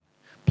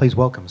please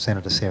welcome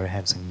Senator Sarah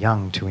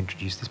Hanson-Young to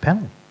introduce this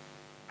panel.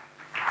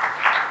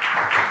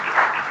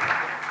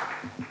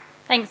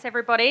 Thanks,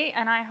 everybody,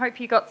 and I hope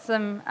you got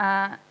some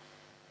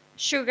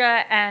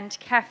sugar and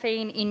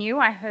caffeine in you.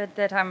 I heard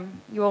that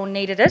you all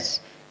needed it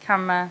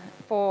come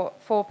 4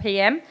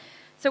 p.m.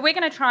 So we're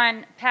going to try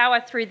and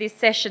power through this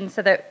session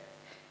so that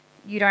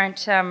you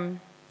don't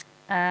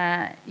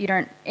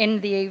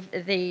end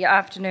the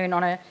afternoon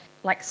on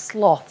like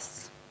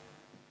sloths.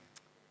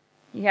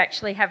 You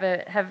actually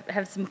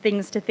have some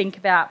things to think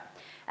about.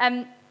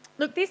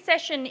 Look, this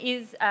session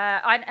is,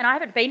 I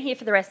haven't been here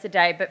for the rest of the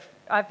day, but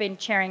I've been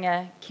chairing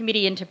a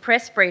committee into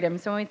press freedom.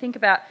 So when we think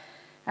about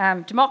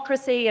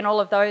democracy and all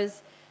of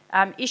those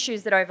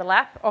issues that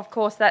overlap, of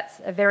course, that's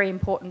a very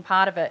important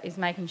part of it, is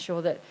making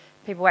sure that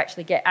people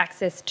actually get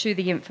access to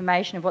the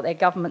information of what their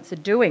governments are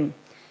doing.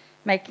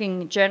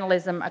 Making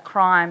journalism a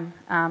crime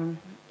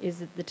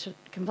is the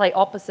complete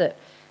opposite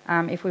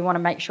if we want to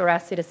make sure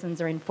our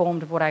citizens are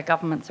informed of what our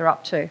governments are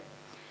up to.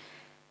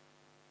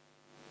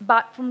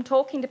 But from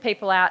talking to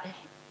people out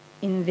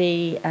in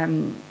the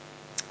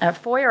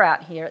foyer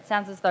out here, it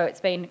sounds as though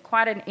it's been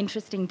quite an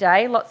interesting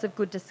day, lots of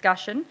good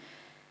discussion.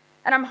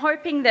 And I'm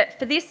hoping that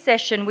for this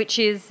session, which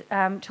is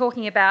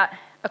talking about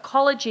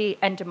ecology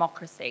and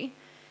democracy,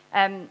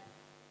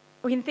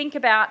 we can think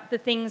about the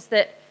things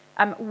that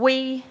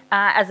we,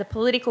 as a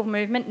political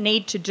movement,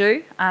 need to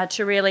do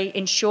to really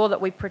ensure that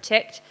we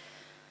protect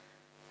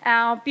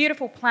our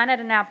beautiful planet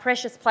and our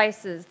precious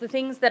places, the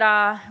things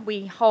that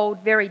we hold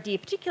very dear,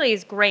 particularly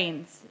as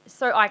Greens,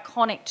 so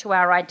iconic to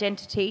our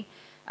identity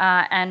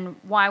and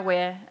why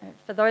we're,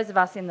 for those of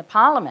us in the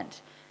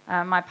Parliament,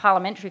 my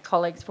parliamentary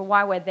colleagues, for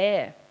why we're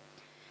there.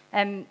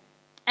 And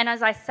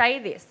as I say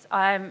this,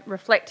 I'm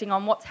reflecting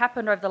on what's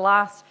happened over the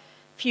last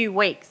few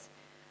weeks.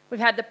 We've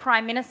had the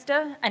Prime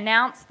Minister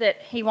announce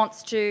that he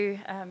wants to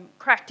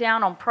crack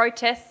down on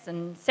protests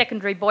and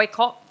secondary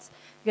boycotts,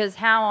 because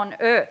how on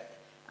earth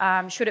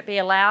should it be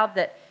allowed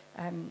that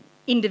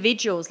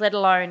individuals, let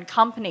alone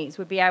companies,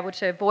 would be able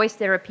to voice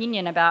their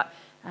opinion about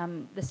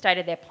the state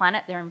of their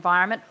planet, their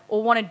environment,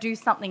 or want to do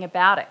something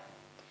about it?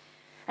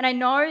 And I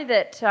know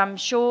that I'm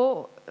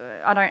sure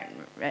that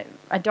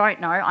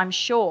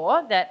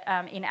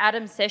in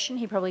Adam's session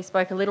he probably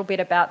spoke a little bit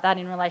about that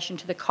in relation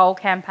to the coal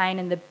campaign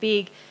and the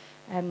big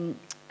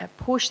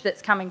push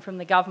that's coming from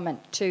the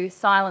government to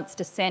silence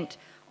dissent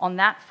on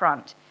that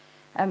front.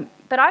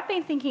 But I've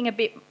been thinking a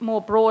bit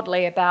more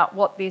broadly about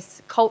what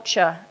this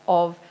culture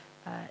of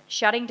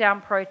shutting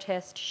down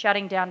protest,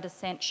 shutting down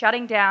dissent,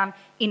 shutting down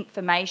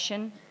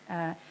information,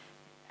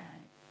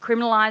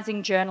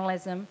 criminalising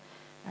journalism,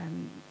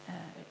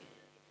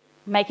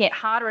 making it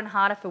harder and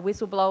harder for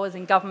whistleblowers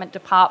in government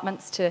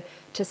departments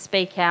to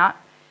speak out,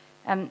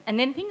 and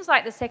then things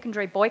like the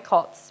secondary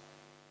boycotts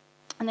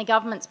and the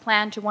government's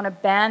plan to want to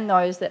ban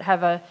those that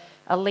have a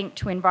link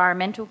to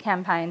environmental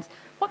campaigns.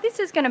 What this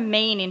is going to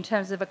mean in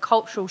terms of a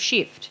cultural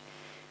shift.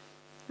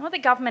 And what the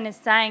government is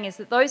saying is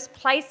that those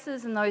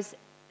places and those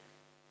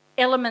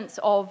elements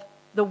of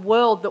the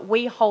world that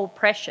we hold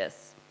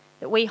precious,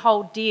 that we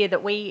hold dear,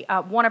 that we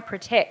want to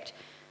protect,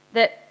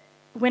 that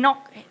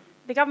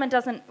the government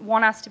doesn't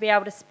want us to be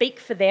able to speak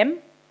for them.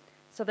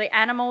 So the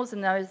animals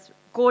and those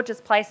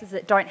gorgeous places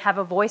that don't have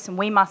a voice and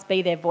we must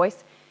be their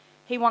voice,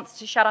 he wants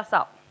to shut us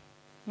up.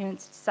 He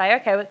wants to say,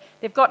 okay, well,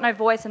 they've got no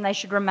voice and they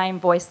should remain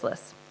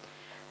voiceless.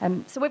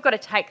 So we've got to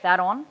take that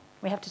on.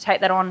 We have to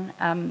take that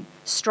on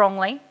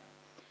strongly.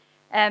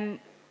 And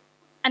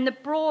the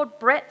broad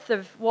breadth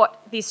of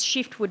what this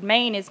shift would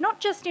mean is not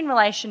just in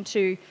relation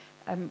to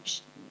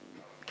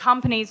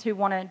companies who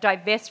want to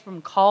divest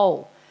from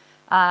coal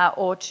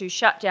or to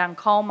shut down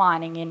coal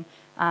mining in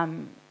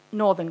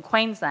northern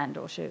Queensland,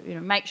 or to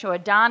make sure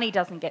Adani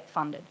doesn't get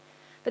funded.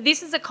 But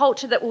this is a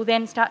culture that will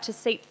then start to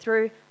seep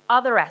through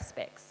other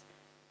aspects.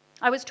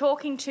 I was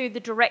talking to the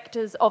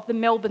directors of the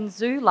Melbourne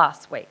Zoo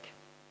last week.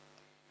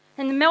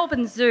 And the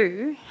Melbourne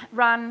Zoo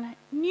run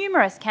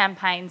numerous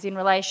campaigns in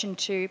relation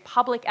to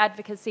public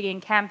advocacy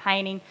and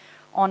campaigning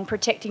on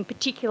protecting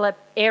particular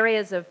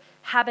areas of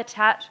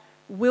habitat,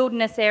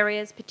 wilderness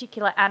areas,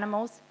 particular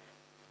animals.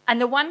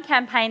 And the one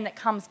campaign that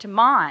comes to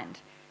mind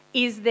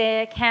is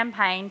their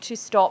campaign to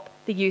stop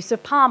the use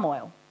of palm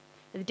oil.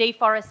 The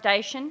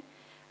deforestation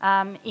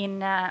in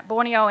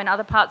Borneo and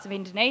other parts of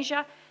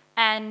Indonesia,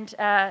 and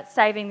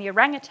saving the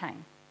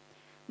orangutan.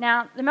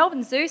 Now, the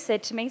Melbourne Zoo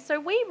said to me, so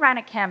we ran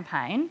a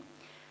campaign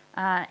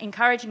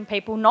encouraging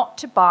people not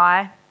to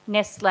buy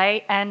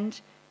Nestle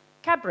and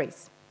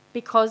Cadbury's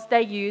because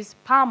they use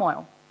palm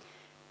oil.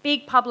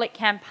 Big public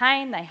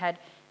campaign. They had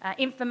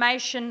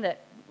information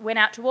that went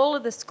out to all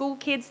of the school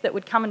kids that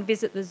would come and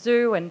visit the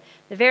zoo and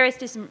the various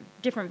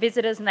different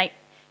visitors, and they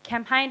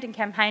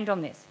campaigned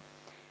on this.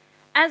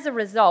 As a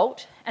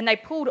result, and they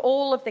pulled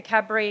all of the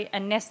Cadbury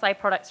and Nestle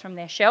products from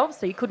their shelves,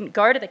 so you couldn't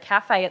go to the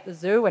cafe at the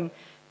zoo and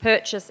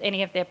purchase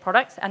any of their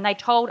products, and they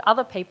told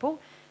other people,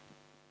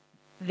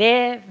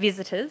 their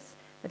visitors,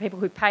 the people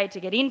who paid to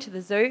get into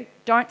the zoo,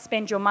 don't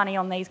spend your money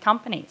on these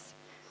companies.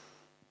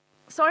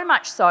 So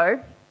much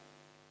so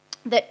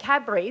that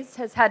Cadbury's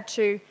has had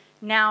to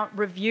now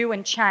review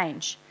and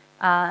change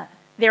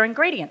their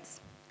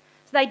ingredients.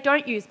 So they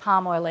don't use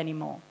palm oil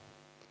anymore.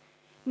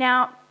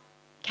 Now,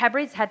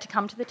 Cadbury's had to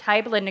come to the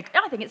table and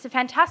I think it's a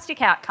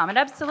fantastic outcome. It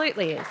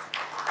absolutely is.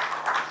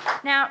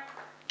 Now,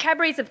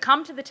 Cadbury's have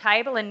come to the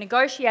table and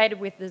negotiated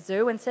with the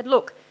zoo and said,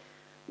 look,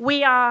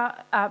 we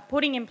are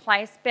putting in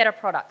place better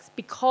products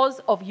because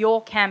of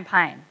your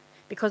campaign,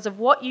 because of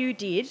what you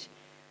did,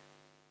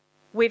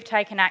 we've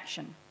taken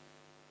action.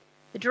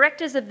 The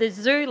directors of the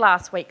zoo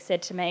last week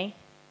said to me,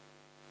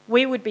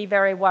 we would be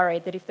very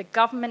worried that if the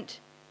government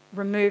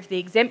removed the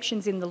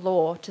exemptions in the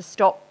law to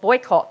stop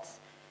boycotts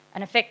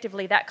and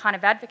effectively that kind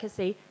of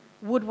advocacy,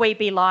 would we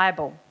be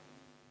liable?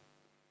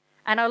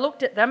 And I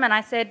looked at them and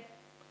I said,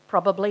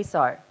 probably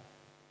so.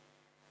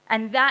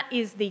 And that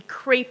is the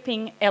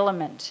creeping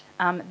element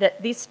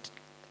that this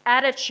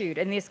attitude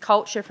and this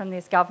culture from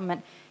this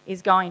government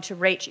is going to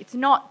reach. It's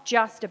not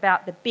just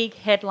about the big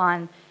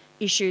headline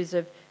issues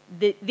of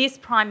this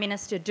Prime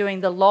Minister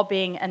doing the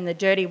lobbying and the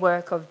dirty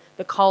work of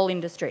the coal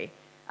industry.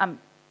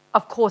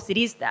 Of course it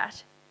is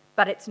that,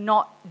 but it's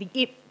not.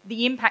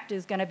 The impact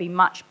is going to be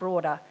much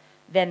broader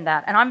than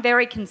that. And I'm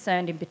very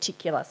concerned in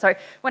particular. So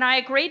when I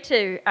agreed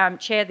to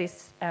chair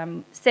this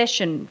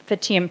session for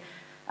Tim,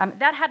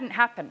 that hadn't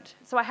happened.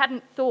 So I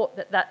hadn't thought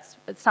that that's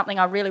something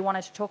I really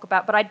wanted to talk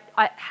about. But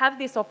I have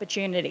this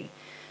opportunity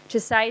to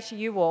say to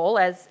you all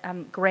as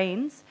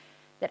Greens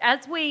that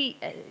as we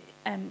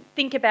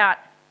think about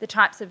the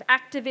types of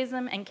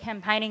activism and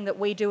campaigning that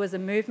we do as a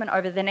movement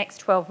over the next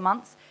 12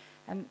 months,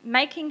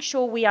 making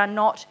sure we are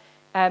not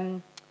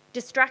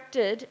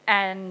distracted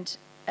and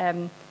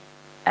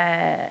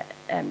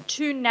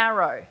too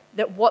narrow,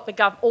 that what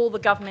all the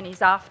government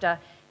is after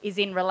is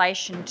in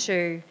relation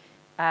to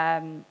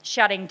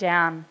shutting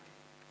down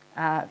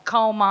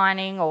coal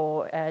mining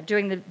or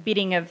doing the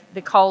bidding of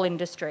the coal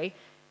industry,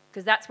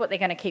 because that's what they're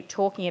going to keep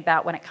talking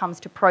about when it comes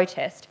to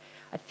protest.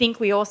 I think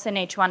we also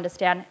need to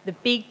understand the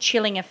big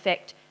chilling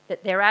effect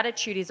that their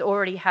attitude is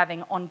already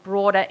having on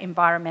broader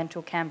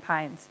environmental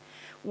campaigns.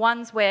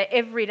 Ones where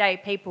everyday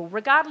people,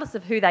 regardless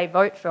of who they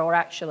vote for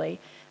actually,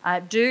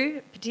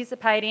 do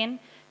participate in,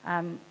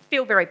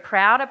 feel very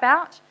proud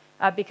about,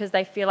 because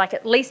they feel like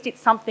at least it's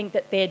something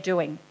that they're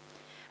doing.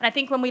 And I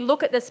think when we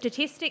look at the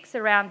statistics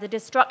around the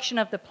destruction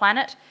of the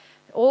planet,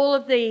 all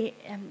of the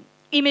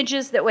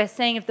images that we're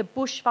seeing of the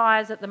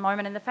bushfires at the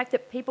moment, and the fact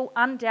that people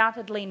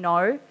undoubtedly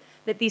know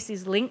that this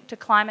is linked to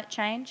climate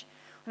change,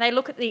 when they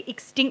look at the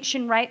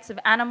extinction rates of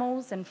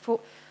animals and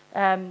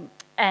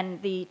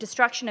the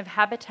destruction of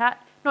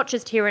habitat, not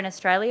just here in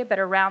Australia, but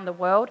around the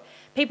world,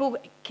 people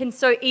can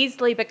so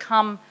easily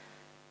become,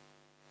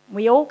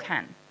 we all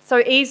can, so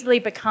easily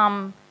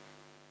become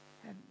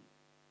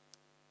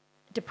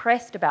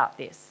depressed about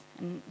this.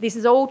 And this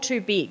is all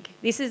too big.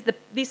 This is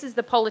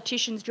the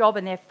politician's job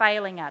and they're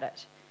failing at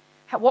it.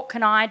 What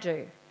can I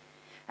do?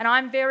 And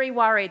I'm very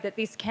worried that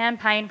this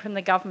campaign from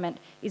the government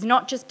is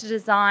not just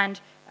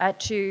designed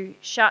to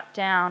shut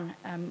down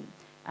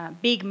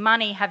big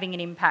money having an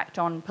impact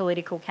on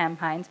political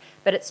campaigns,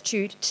 but it's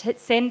to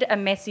send a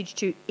message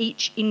to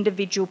each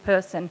individual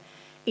person,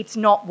 it's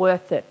not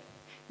worth it.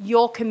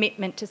 Your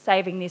commitment to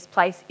saving this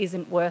place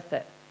isn't worth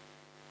it.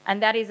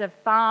 And that is a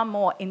far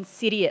more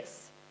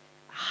insidious,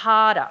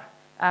 harder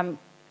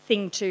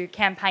thing to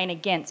campaign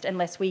against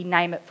unless we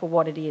name it for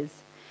what it is.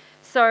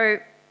 So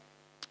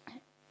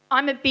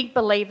I'm a big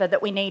believer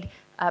that we need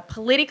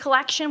political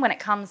action when it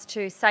comes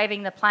to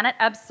saving the planet,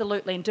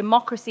 absolutely, and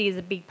democracy is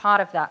a big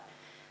part of that.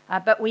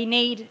 But we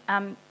need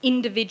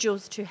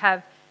individuals to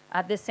have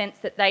the sense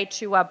that they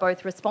too are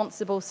both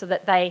responsible, so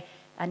that they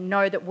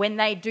know that when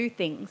they do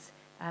things,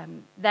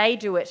 they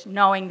do it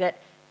knowing that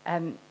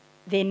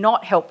they're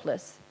not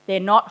helpless, they're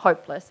not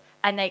hopeless,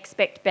 and they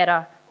expect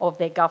better of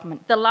their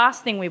government. The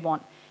last thing we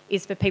want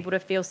is for people to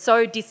feel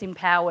so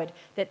disempowered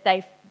that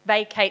they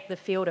vacate the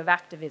field of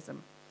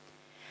activism.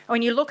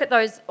 When you look at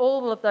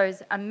all of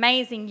those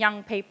amazing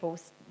young people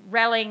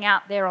rallying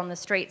out there on the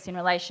streets in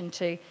relation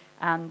to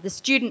the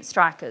student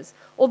strikers,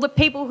 or the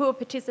people who are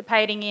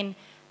participating in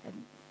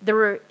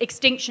the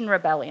Extinction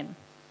Rebellion,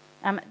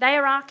 they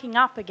are arcing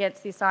up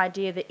against this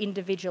idea that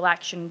individual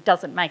action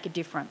doesn't make a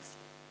difference.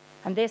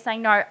 And they're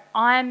saying, no,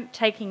 I'm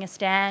taking a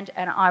stand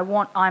and I'm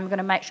going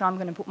to make sure I'm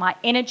going to put my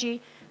energy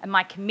and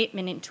my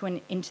commitment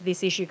into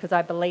this issue because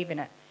I believe in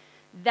it.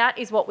 That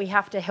is what we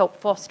have to help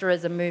foster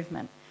as a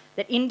movement,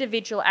 that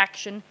individual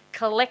action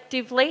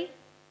collectively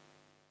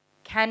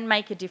can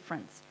make a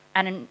difference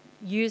and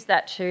use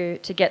that to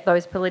get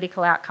those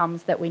political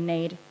outcomes that we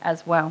need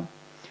as well.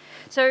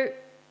 So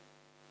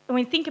when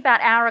we think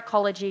about our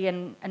ecology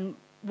and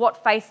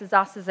what faces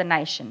us as a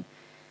nation,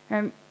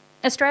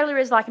 Australia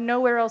is like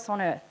nowhere else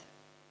on earth.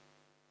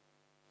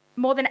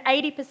 More than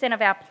 80%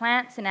 of our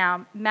plants and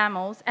our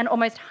mammals and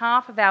almost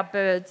half of our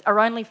birds are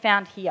only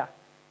found here.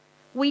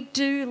 We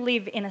do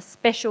live in a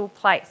special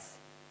place.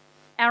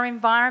 Our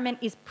environment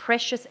is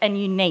precious and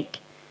unique.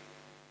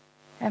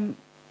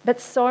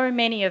 But so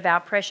many of our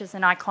precious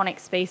and iconic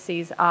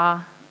species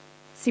are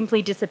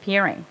simply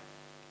disappearing.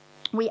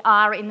 We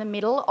are in the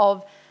middle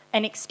of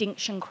an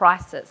extinction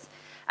crisis.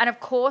 And of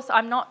course,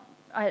 I'm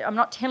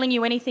not telling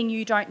you anything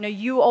you don't know.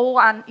 You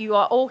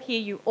are all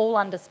here, you all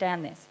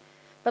understand this.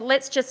 But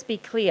let's just be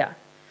clear.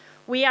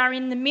 We are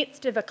in the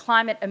midst of a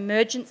climate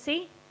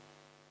emergency,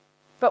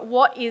 but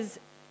what is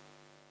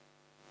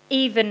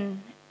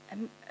even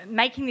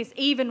making this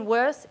even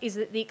worse is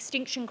that the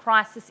extinction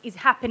crisis is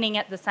happening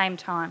at the same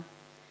time,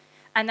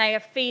 and they are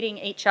feeding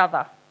each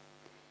other.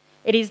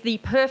 It is the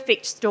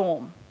perfect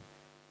storm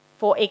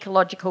for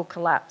ecological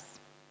collapse.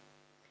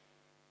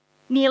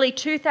 Nearly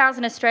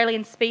 2,000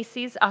 Australian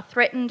species are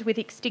threatened with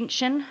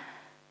extinction,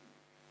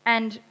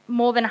 and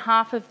more than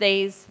half of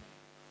these,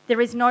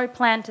 there is no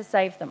plan to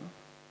save them.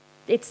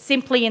 It's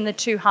simply in the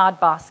too hard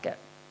basket.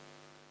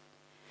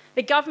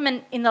 The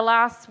government in the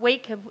last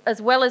week,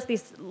 as well as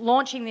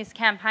launching this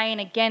campaign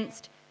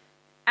against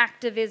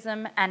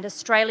activism and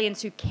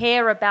Australians who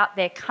care about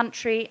their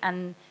country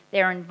and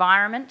their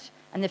environment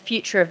and the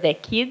future of their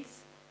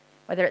kids,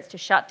 whether it's to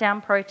shut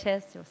down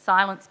protests or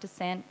silence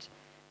dissent,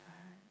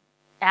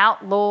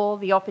 outlaw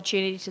the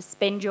opportunity to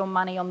spend your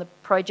money on the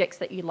projects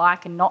that you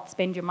like and not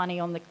spend your money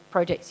on the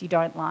projects you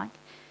don't like.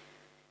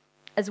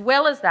 As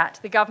well as that,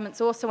 the government's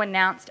also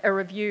announced a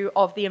review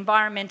of the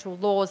environmental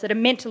laws that are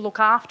meant to look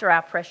after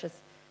our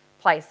precious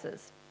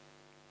places,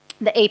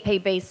 the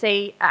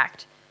EPBC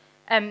Act.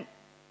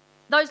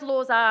 Those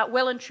laws are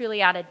well and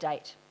truly out of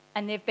date,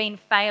 and they've been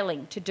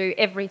failing to do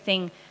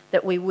everything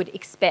that we would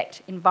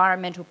expect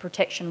environmental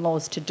protection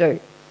laws to do.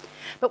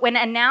 But when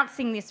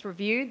announcing this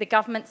review, the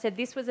government said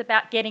this was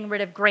about getting rid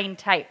of green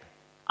tape,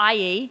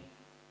 i.e.,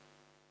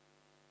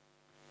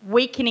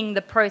 weakening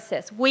the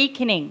process,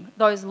 weakening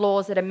those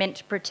laws that are meant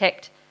to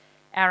protect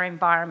our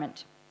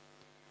environment.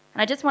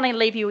 And I just want to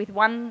leave you with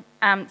one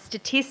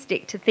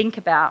statistic to think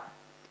about,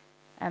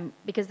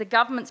 because the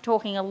government's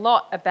talking a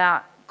lot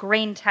about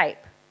green tape,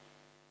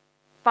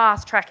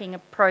 fast-tracking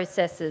of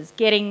processes,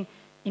 getting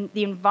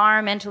the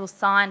environmental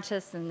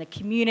scientists and the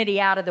community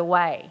out of the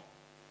way.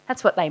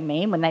 That's what they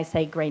mean when they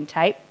say green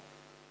tape.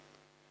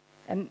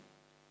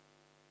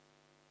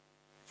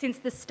 Since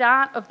the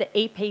start of the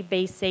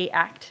EPBC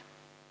Act,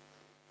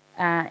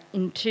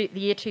 the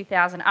year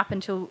 2000 up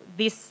until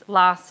this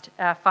last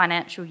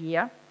financial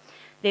year,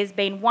 there's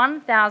been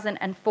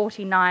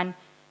 1,049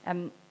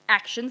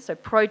 actions, so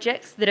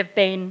projects that have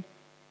been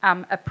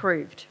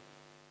approved.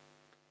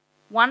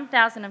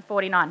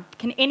 1,049.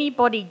 Can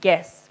anybody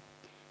guess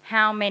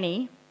how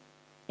many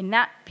in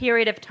that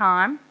period of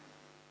time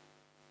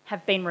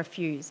have been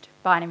refused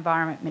by an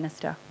Environment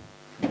Minister?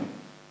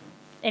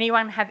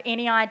 Anyone have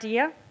any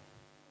idea?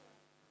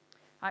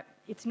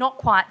 It's not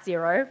quite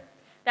zero.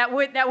 That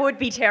would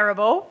be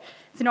terrible.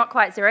 It's not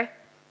quite zero.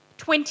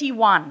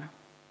 21.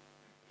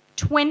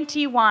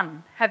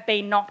 21 have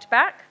been knocked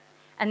back,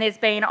 and there's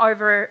been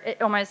over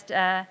almost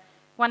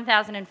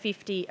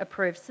 1,050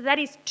 approved. So that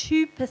is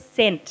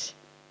 2%.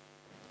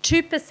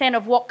 2%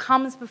 of what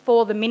comes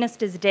before the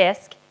minister's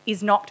desk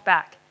is knocked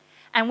back.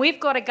 And we've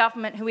got a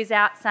government who is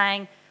out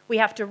saying we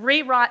have to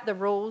rewrite the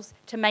rules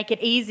to make it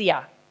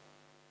easier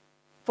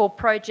for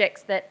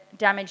projects that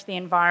damage the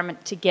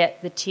environment to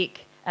get the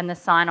tick and the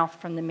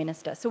sign-off from the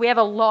minister. So we have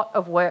a lot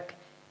of work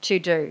to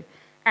do.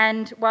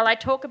 And while I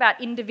talk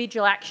about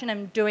individual action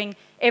and doing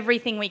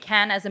everything we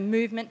can as a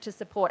movement to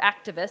support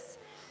activists,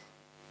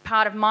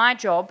 part of my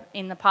job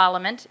in the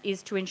Parliament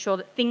is to ensure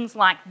that things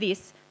like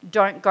this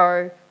don't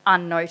go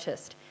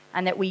unnoticed,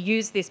 and that we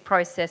use this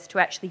process to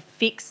actually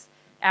fix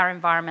our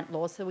environment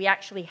laws, so we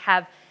actually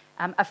have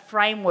a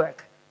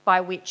framework by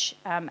which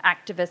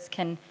activists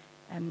can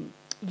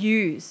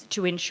use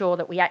to ensure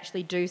that we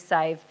actually do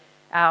save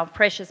our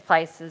precious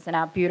places and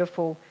our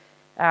beautiful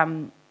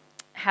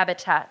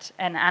habitat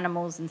and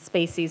animals and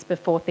species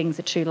before things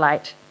are too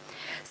late.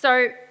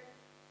 So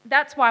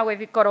that's why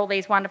we've got all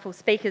these wonderful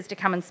speakers to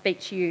come and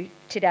speak to you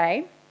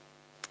today.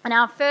 And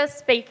our first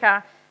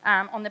speaker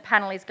on the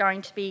panel is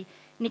going to be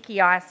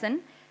Nikki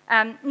Eisen.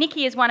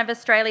 Nikki is one of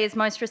Australia's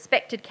most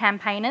respected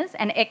campaigners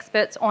and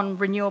experts on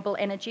renewable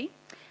energy,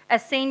 a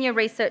senior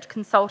research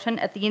consultant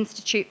at the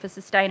Institute for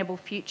Sustainable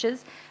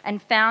Futures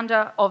and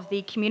founder of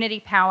the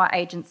Community Power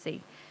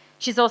Agency.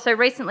 She's also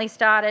recently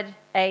started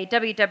at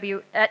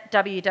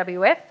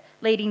WWF,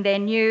 leading their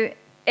new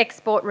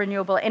export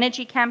renewable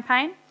energy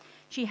campaign.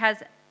 She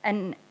is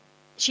an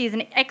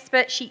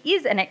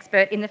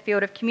expert in the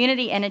field of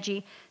community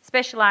energy,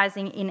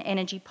 specialising in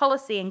energy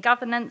policy and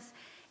governance,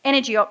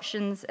 energy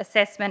options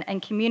assessment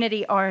and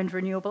community-owned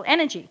renewable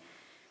energy.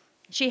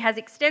 She has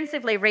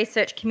extensively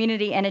researched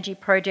community energy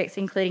projects,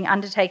 including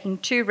undertaking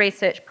 2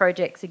 research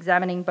projects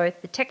examining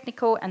both the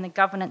technical and the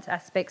governance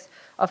aspects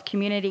of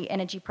community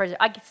energy projects.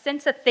 I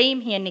sense a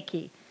theme here,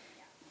 Nikki.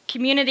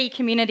 Community,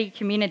 community,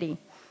 community.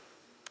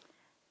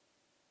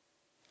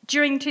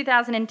 During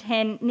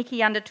 2010,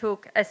 Nikki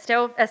undertook a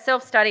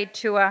self-studied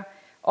tour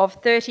of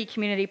 30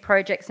 community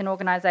projects and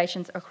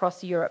organisations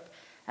across Europe.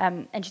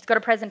 And she's got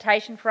a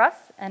presentation for us,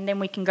 and then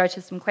we can go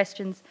to some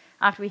questions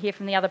after we hear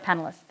from the other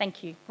panellists.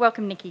 Thank you.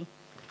 Welcome, Nikki.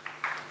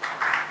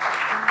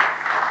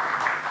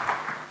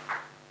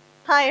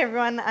 Hi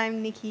everyone,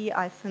 I'm Nikki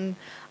Eisen.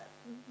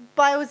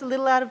 bio is a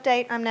little out of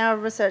date. I'm now a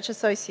research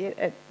associate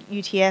at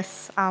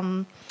UTS,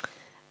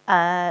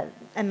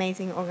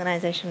 amazing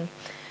organisation.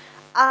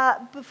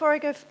 Before I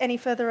go any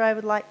further, I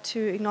would like to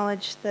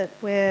acknowledge that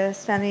we're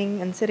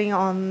standing and sitting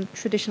on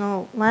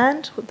traditional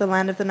land, the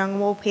land of the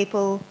Ngunnawal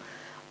people,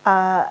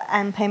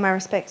 and pay my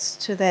respects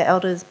to their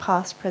elders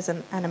past,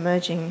 present and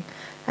emerging,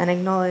 and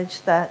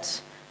acknowledge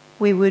that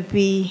we would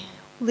be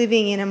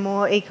living in a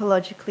more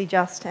ecologically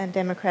just and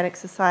democratic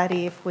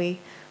society if we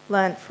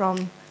learnt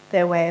from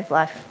their way of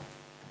life.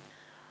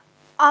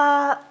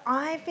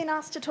 I've been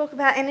asked to talk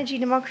about energy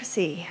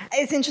democracy.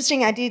 It's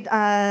interesting, I did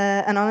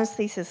an honours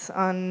thesis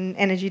on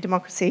energy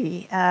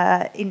democracy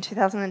in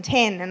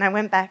 2010, and I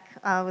went back,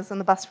 I was on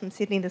the bus from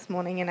Sydney this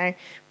morning, and I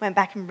went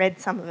back and read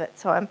some of it.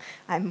 So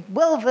I'm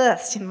well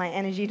versed in my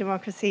energy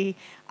democracy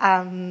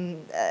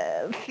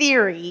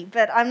theory,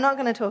 but I'm not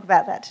going to talk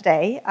about that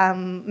today.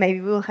 Maybe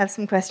we'll have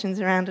some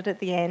questions around it at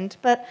the end.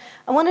 But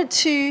I wanted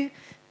to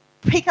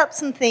pick up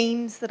some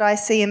themes that I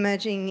see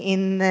emerging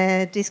in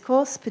the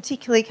discourse,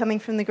 particularly coming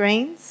from the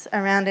Greens,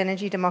 around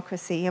energy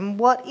democracy. And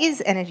what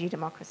is energy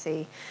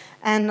democracy?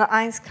 And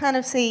I kind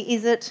of see,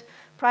 is it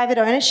private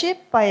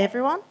ownership by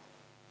everyone,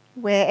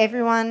 where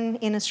everyone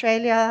in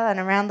Australia and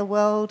around the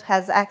world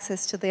has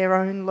access to their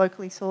own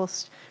locally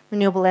sourced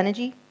renewable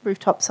energy?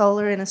 Rooftop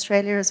solar in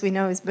Australia, as we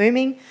know, is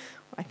booming.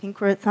 I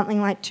think we're at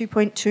something like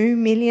 2.2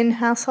 million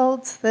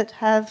households that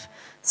have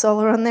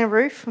solar on their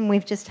roof, and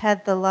we've just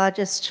had the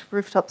largest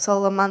rooftop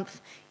solar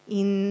month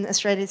in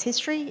Australia's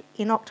history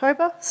in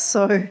October.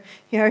 So,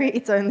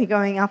 it's only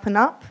going up and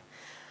up.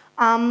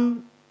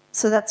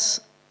 So that's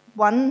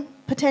one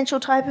potential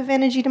type of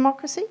energy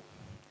democracy.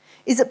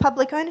 Is it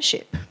public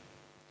ownership?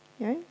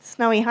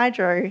 Snowy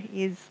Hydro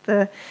is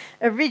the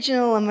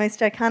original and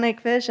most iconic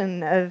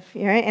version of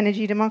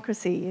energy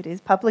democracy. It is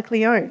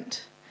publicly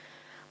owned.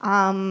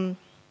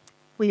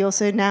 We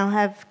also now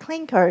have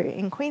CleanCo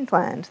in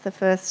Queensland, the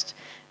first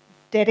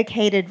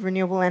dedicated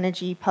renewable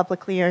energy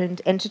publicly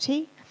owned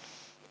entity.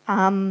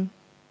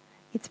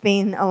 It's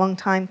been a long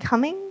time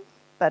coming,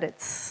 but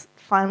it's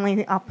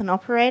finally up and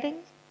operating.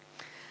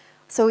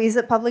 So is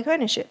it public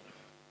ownership?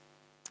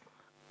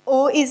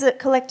 Or is it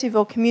collective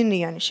or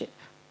community ownership?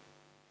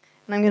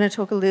 And I'm going to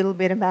talk a little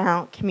bit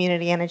about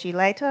community energy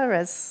later.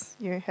 As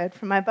you heard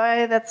from my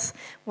bio, that's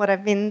what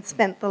I've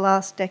spent the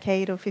last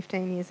decade or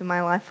 15 years of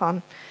my life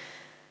on.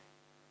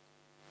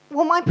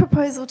 Well, my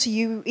proposal to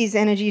you is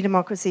energy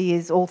democracy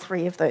is all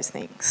three of those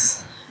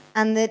things,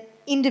 and that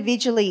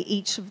individually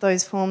each of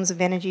those forms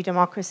of energy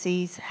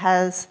democracies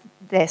has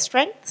their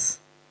strengths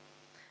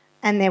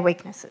and their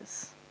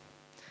weaknesses.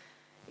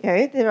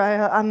 There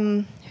are,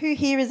 who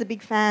here is a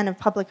big fan of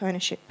public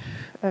ownership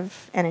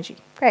of energy?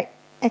 Great,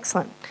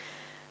 excellent.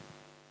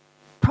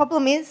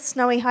 Problem is,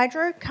 Snowy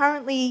Hydro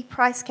currently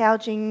price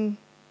gouging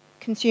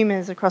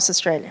consumers across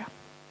Australia.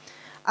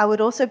 I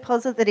would also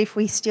posit that if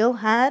we still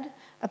had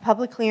a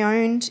publicly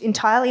owned,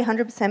 entirely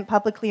 100%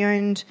 publicly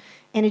owned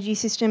energy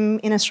system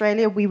in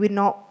Australia, we would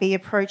not be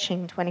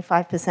approaching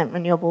 25%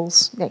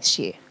 renewables next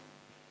year.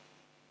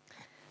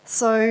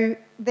 So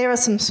there are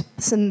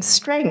some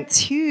strengths,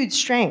 huge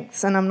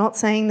strengths, and I'm not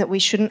saying that we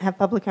shouldn't have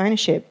public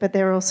ownership, but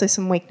there are also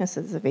some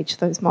weaknesses of each of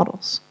those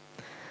models.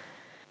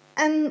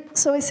 And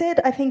so I said,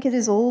 I think it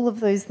is all of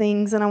those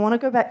things, and I want to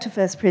go back to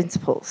first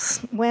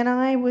principles. When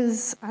I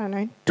was,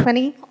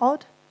 20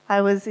 odd, I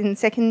was in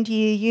second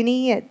year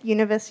uni at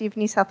University of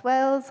New South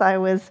Wales. I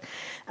was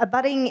a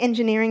budding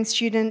engineering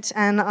student,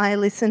 and I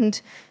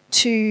listened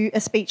to a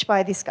speech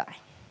by this guy.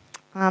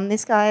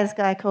 This guy is a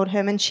guy called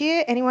Hermann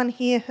Scheer. Anyone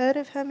here heard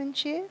of Hermann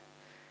Scheer?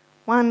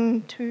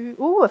 One, two,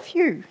 a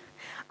few.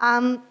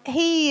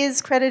 He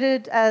is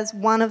credited as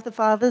one of the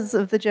fathers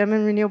of the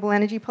German renewable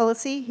energy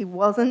policy. He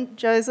wasn't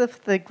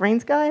Joseph, the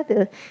Greens guy.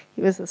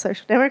 He was a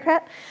social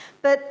democrat.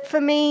 But for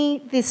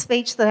me, this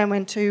speech that I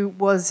went to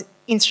was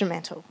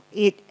instrumental.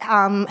 It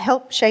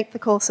helped shape the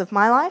course of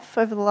my life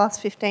over the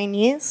last 15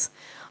 years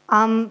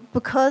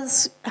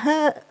because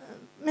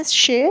Ms.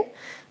 Scheer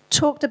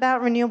talked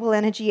about renewable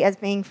energy as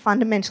being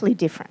fundamentally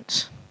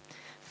different.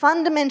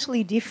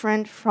 Fundamentally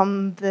different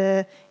from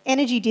the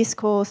energy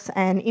discourse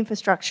and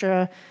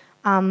infrastructure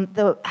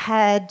that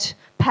had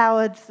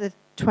powered the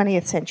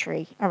 20th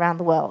century around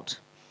the world.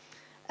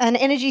 An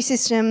energy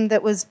system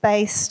that was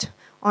based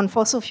on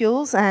fossil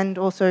fuels and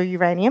also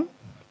uranium.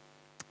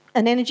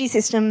 An energy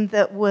system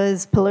that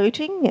was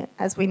polluting,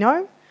 as we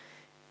know,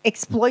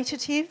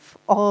 exploitative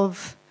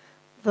of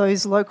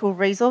those local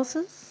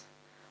resources,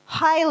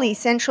 highly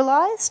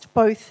centralised,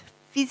 both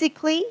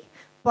physically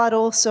but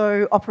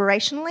also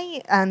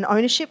operationally and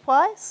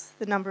ownership-wise.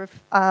 The number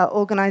of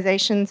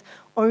organisations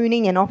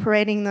owning and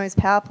operating those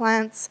power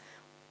plants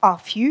are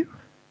few.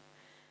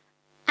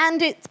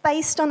 And it's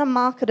based on a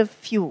market of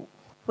fuel,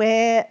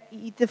 where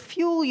the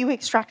fuel you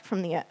extract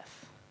from the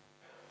earth.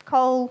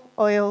 Coal,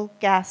 oil,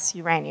 gas,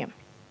 uranium.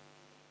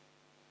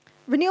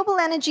 Renewable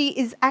energy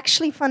is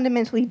actually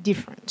fundamentally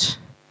different.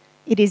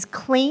 It is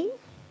clean.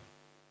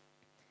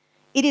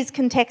 It is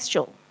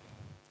contextual.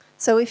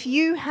 So if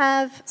you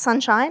have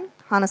sunshine,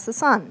 harness the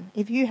sun.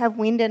 If you have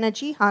wind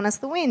energy, harness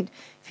the wind.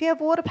 If you have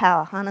water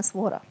power, harness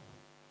water.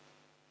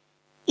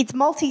 It's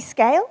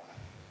multi-scale.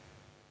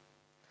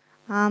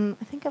 I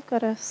think I've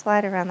got a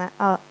slide around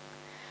that.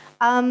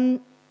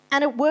 And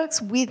it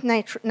works with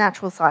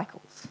natural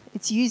cycles.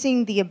 It's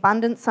using the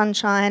abundant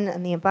sunshine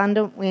and the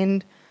abundant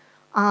wind.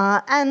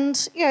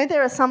 And,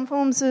 there are some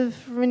forms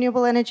of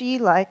renewable energy,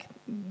 like,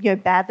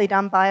 badly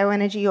done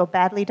bioenergy or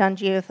badly done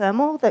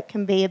geothermal that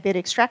can be a bit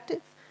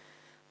extractive.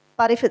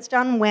 But if it's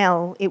done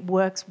well, it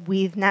works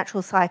with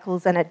natural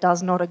cycles and it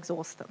does not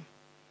exhaust them.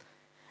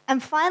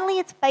 And finally,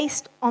 it's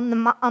based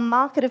on a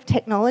market of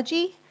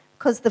technology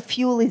because the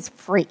fuel is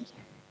free.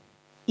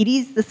 It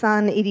is the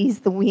sun, it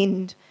is the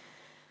wind.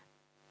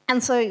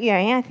 And so,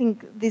 I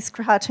think this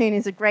cartoon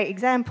is a great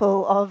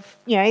example of,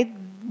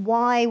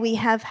 why we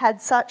have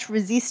had such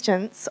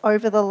resistance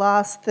over the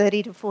last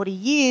 30 to 40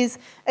 years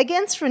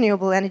against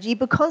renewable energy,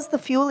 because the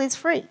fuel is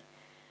free.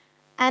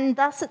 And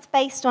thus it's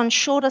based on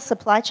shorter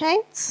supply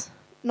chains,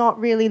 not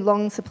really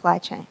long supply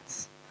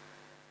chains.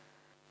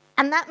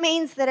 And that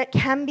means that it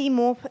can be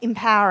more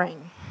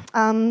empowering.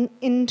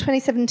 In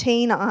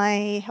 2017,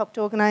 I helped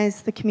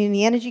organise the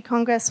Community Energy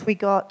Congress. We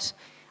got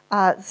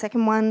the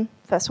second one.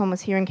 First one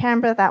was here in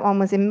Canberra, that one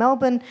was in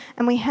Melbourne,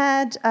 and we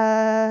had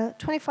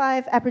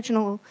 25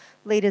 Aboriginal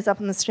leaders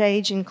up on the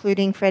stage,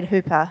 including Fred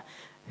Hooper,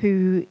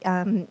 who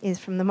is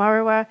from the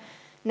Murriwa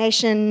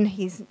Nation.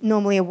 He's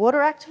normally a water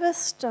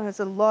activist, does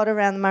a lot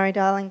around the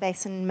Murray-Darling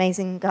Basin,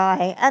 amazing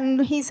guy,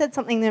 and he said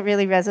something that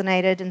really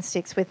resonated and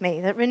sticks with me,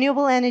 that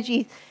renewable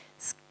energy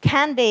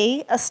can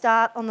be a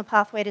start on the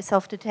pathway to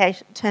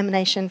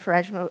self-determination for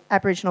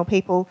Aboriginal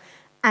people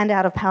and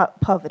out of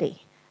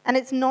poverty. And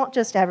it's not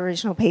just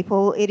Aboriginal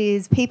people, it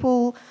is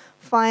people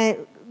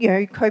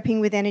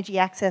coping with energy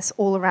access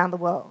all around the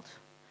world.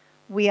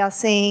 We are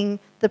seeing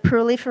the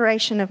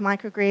proliferation of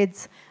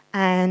microgrids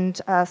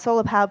and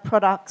solar-powered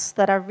products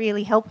that are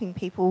really helping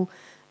people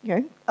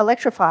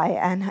electrify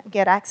and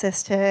get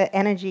access to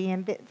energy,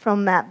 and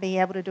from that be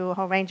able to do a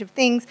whole range of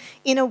things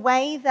in a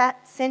way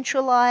that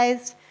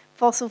centralised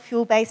fossil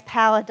fuel-based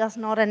power does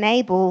not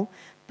enable,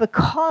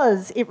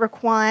 because it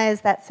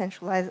requires that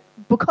centralisation,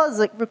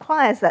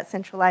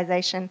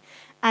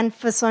 and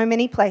for so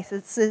many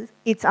places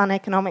it's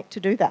uneconomic to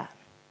do that.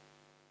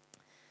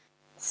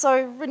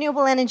 So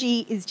renewable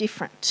energy is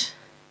different.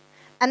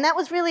 And that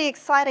was really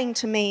exciting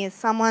to me as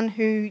someone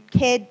who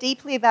cared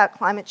deeply about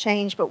climate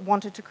change but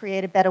wanted to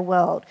create a better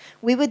world.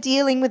 We were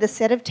dealing with a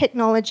set of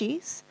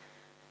technologies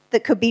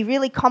that could be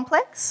really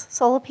complex.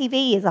 Solar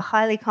PV is a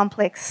highly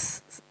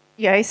complex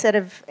set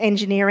of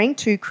engineering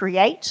to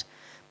create,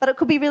 but it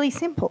could be really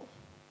simple,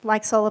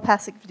 like solar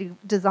passive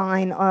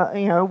design or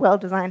a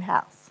well-designed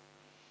house.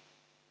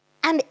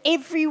 And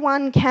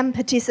everyone can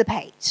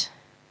participate.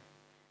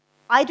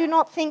 I do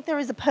not think there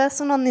is a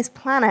person on this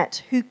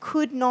planet who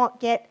could not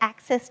get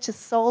access to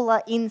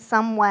solar in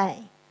some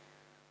way.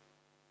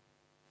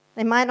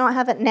 They might not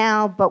have it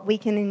now, but we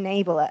can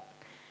enable it.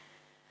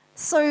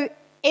 So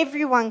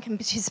everyone can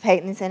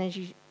participate in this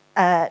energy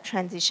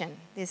transition,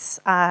 this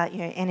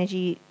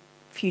energy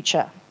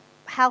future.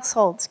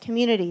 Households,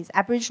 communities,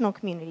 Aboriginal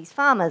communities,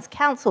 farmers,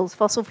 councils,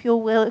 fossil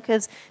fuel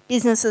workers,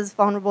 businesses,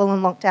 vulnerable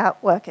and locked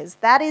out workers.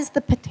 That is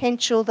the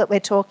potential that we're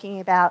talking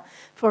about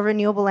for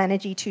renewable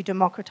energy to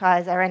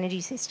democratise our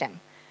energy system.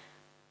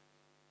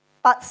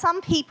 But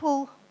some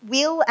people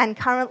will and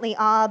currently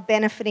are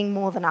benefiting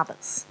more than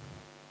others.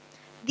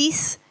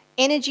 This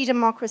energy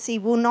democracy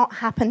will not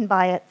happen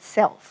by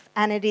itself,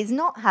 and it is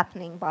not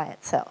happening by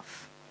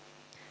itself.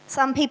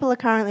 Some people are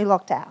currently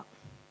locked out.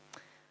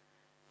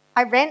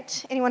 I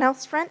rent. Anyone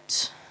else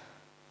rent?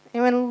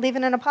 Anyone live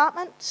in an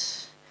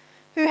apartment?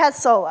 Who has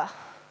solar?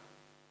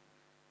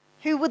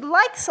 Who would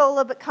like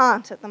solar but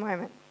can't at the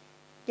moment?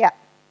 Yeah.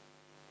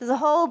 There's a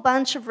whole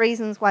bunch of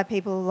reasons why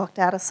people are locked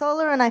out of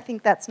solar, and I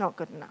think that's not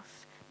good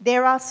enough.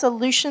 There are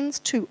solutions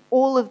to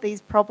all of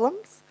these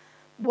problems.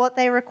 What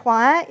they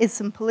require is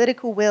some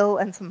political will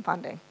and some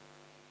funding.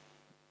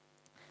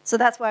 So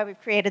that's why we've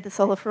created the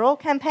Solar for All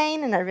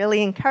campaign, and I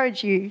really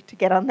encourage you to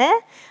get on there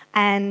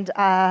and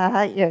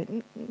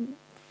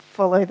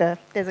follow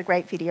there's a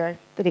great video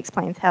that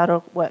explains how it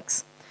all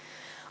works.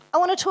 I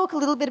want to talk a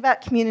little bit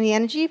about community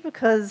energy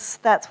because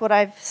that's what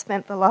I've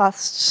spent the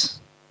last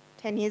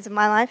 10 years of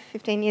my life,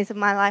 15 years of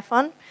my life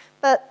on.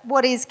 But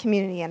what is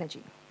community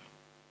energy?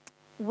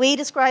 We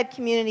describe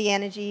community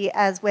energy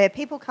as where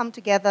people come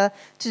together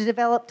to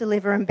develop,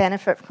 deliver and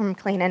benefit from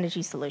clean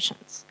energy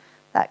solutions.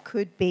 That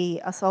could be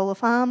a solar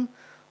farm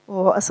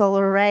or a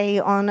solar array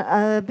on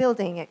a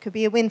building. It could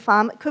be a wind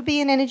farm. It could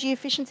be an energy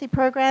efficiency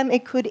program.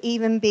 It could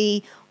even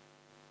be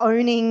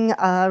owning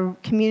a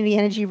community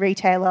energy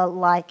retailer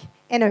like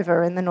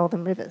Enova in the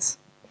Northern Rivers.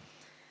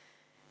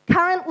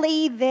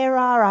 Currently, there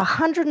are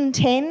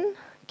 110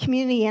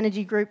 community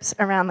energy groups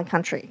around the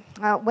country.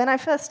 When I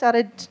first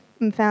started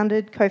and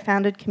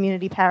co-founded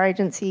Community Power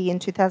Agency in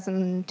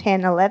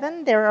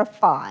 2010-11, there are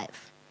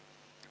 5.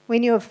 We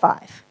knew of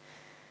 5.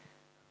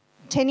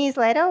 10 years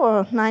later,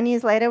 or 9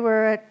 years later,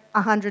 we're at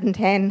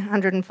 110,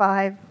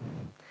 105.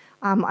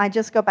 I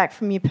just got back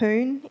from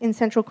Yeppoon in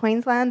central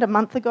Queensland a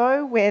month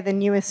ago, where the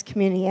newest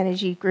community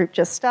energy group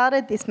just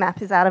started. This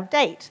map is out of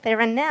date. There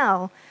are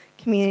now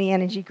community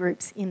energy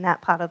groups in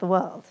that part of the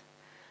world.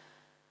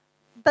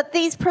 But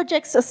these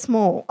projects are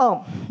small.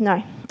 Oh,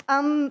 no.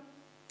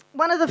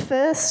 One of the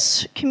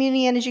first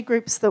community energy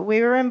groups that we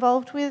were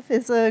involved with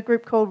is a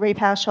group called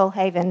Repower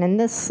Shoalhaven, and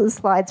this is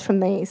slides from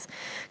these.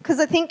 Because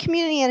I think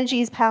community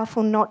energy is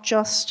powerful not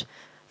just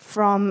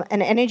from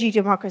an energy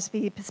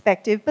democracy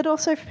perspective, but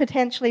also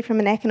potentially from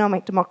an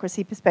economic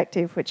democracy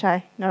perspective, which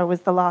I know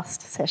was the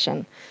last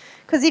session.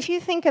 Because if you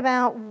think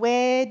about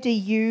where do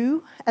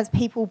you, as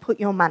people, put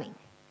your money?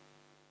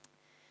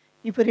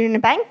 You put it in a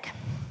bank,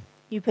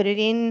 you put it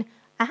in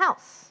a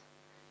house,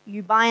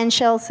 you buy and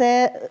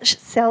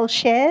sell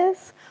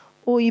shares,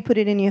 or you put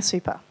it in your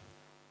super.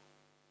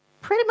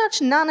 Pretty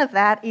much none of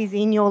that is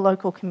in your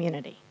local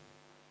community.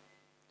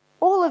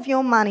 All of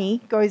your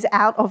money goes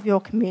out of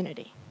your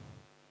community.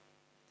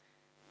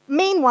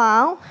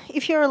 Meanwhile,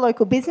 if you're a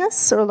local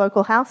business or a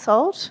local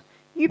household,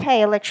 you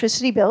pay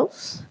electricity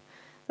bills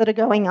that are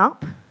going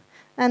up,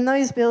 and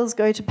those bills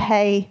go to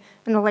pay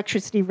an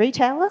electricity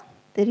retailer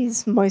that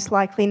is most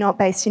likely not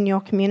based in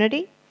your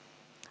community,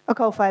 a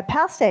coal-fired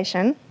power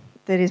station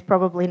that is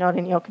probably not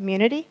in your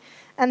community,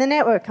 and the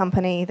network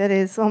company that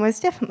is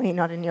almost definitely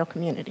not in your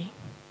community.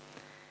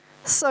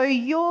 So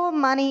your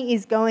money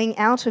is going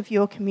out of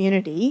your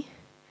community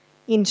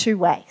in two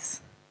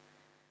ways.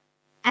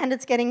 And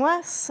it's getting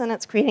worse, and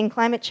it's creating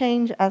climate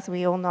change, as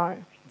we all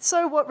know.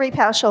 So what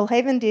Repower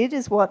Shoalhaven did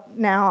is what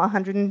now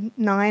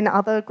 109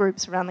 other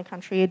groups around the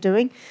country are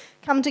doing,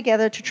 come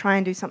together to try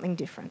and do something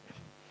different.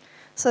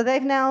 So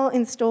they've now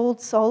installed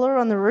solar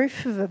on the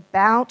roof of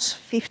about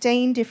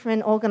 15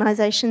 different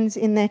organisations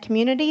in their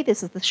community.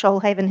 This is the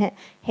Shoalhaven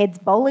Heads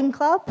Bowling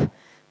Club.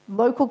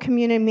 Local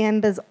community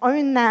members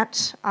own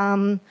that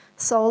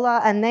solar,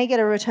 and they get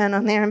a return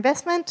on their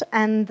investment,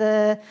 and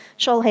the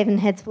Shoalhaven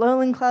Heads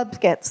Bowling Club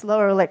gets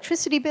lower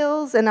electricity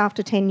bills, and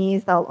after 10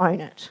 years they'll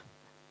own it.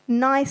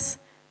 Nice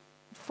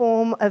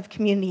form of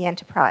community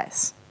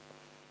enterprise.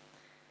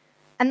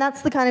 And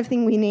that's the kind of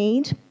thing we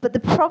need, but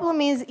the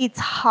problem is it's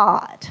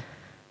hard.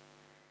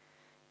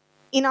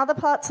 In other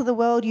parts of the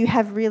world, you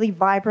have really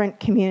vibrant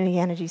community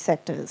energy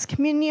sectors.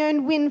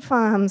 Community-owned wind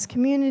farms,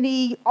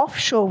 community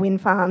offshore wind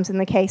farms in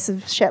the case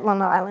of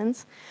Shetland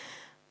Islands.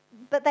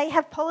 But they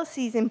have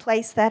policies in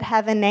place that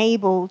have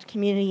enabled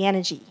community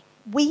energy.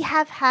 We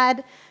have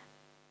had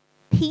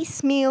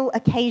piecemeal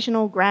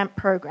occasional grant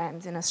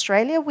programs in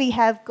Australia. We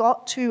have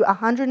got to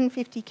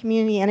 150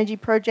 community energy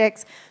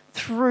projects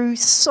through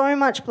so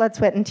much blood,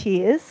 sweat and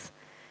tears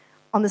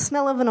on the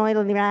smell of an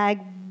oily rag,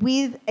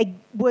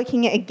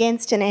 working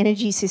against an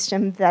energy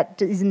system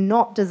that is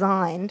not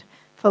designed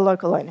for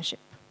local ownership.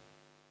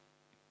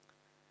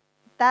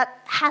 That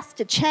has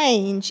to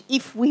change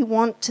if we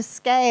want to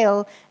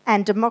scale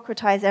and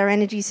democratise our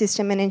energy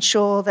system and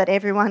ensure that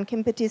everyone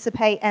can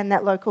participate and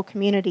that local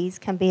communities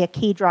can be a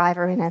key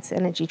driver in its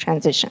energy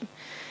transition.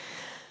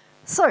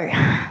 So,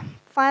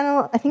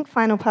 final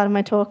part of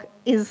my talk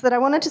is that I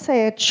wanted to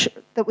say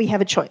that we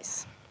have a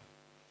choice.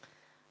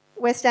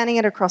 We're standing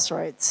at a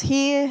crossroads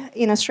here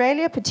in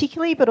Australia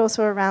particularly, but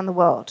also around the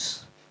world,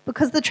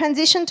 because the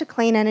transition to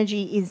clean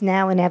energy is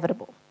now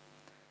inevitable.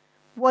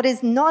 What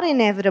is not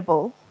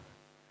inevitable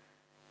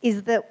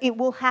is that it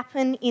will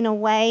happen in a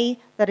way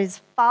that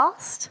is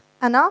fast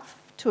enough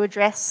to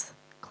address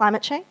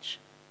climate change,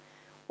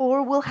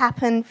 or will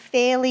happen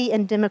fairly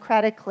and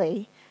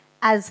democratically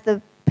as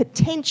the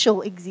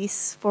potential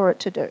exists for it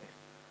to do.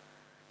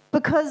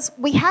 Because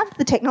we have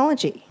the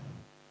technology.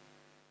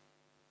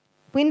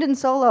 Wind and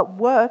solar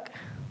work.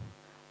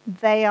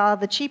 They are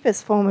the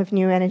cheapest form of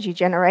new energy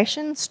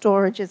generation.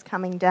 Storage is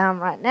coming down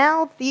right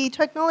now. The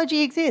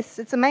technology exists.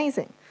 It's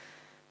amazing.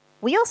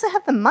 We also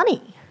have the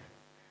money.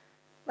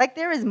 Like,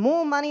 there is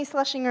more money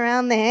slushing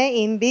around there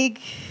in big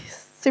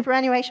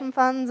superannuation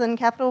funds and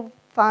capital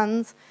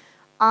funds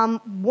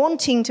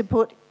wanting to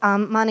put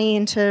money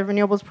into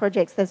renewables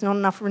projects. There's not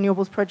enough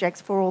renewables projects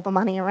for all the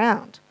money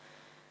around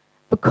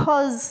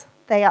because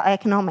they are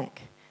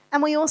economic.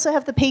 And we also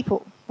have the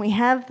people. We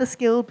have the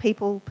skilled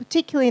people,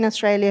 particularly in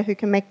Australia, who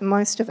can make the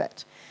most of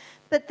it.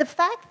 But the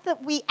fact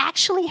that we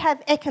actually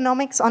have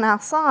economics on our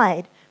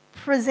side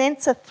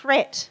presents a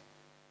threat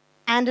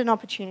and an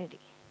opportunity.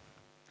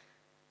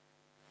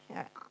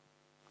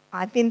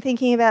 I've been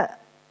thinking about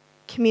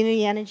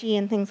community energy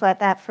and things like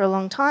that for a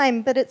long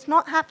time, but it's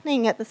not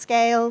happening at the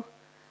scale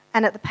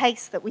and at the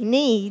pace that we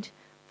need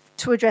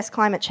to address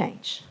climate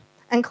change.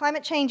 And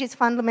climate change is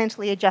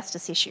fundamentally a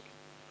justice issue.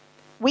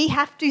 We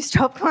have to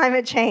stop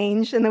climate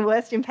change and the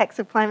worst impacts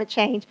of climate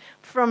change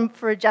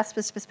for a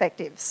justice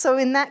perspective. So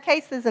in that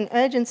case, there's an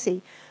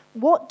urgency.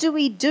 What do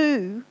we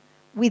do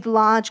with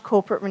large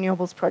corporate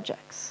renewables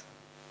projects?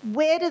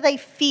 Where do they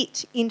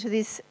fit into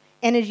this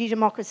energy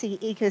democracy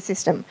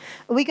ecosystem?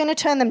 Are we going to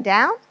turn them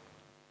down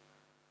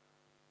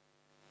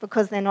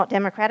because they're not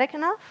democratic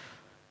enough?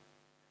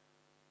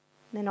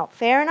 They're not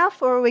fair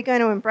enough? Or are we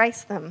going to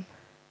embrace them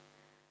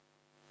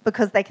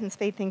because they can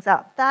speed things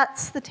up.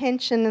 That's the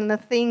tension and the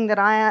thing that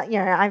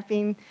I've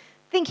been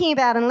thinking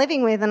about and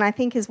living with, and I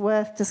think is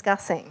worth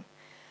discussing.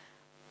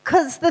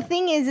 Because the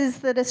thing is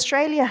that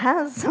Australia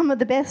has some of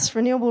the best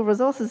renewable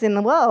resources in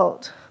the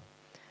world.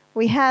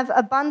 We have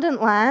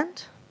abundant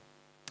land,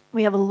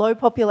 we have a low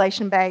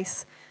population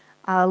base,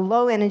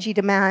 low energy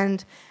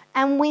demand,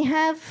 and we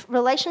have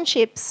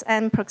relationships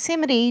and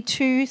proximity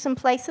to some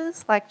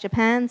places like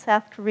Japan,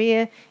 South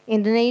Korea,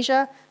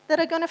 Indonesia, that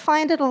are going to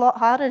find it a lot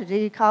harder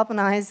to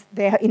decarbonise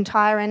their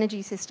entire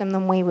energy system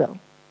than we will.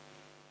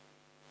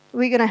 Are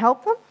we going to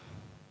help them?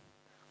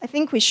 I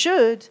think we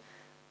should,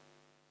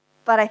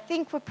 but I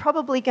think we're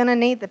probably going to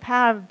need the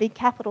power of big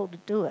capital to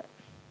do it.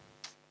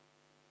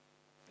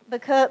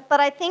 But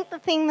I think the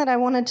thing that I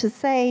wanted to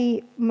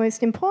say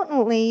most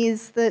importantly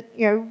is that,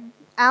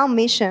 our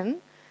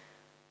mission,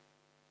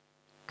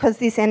 because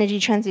this energy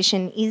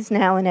transition is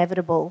now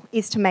inevitable,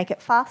 is to make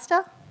it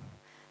faster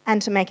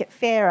and to make it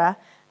fairer.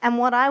 And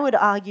what I would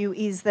argue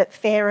is that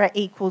fairer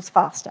equals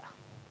faster.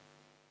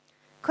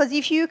 Because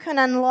if you can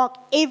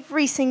unlock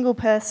every single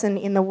person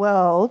in the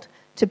world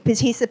to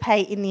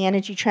participate in the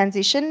energy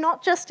transition,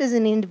 not just as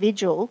an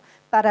individual,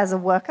 but as a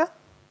worker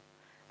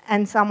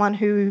and someone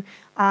who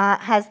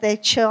has their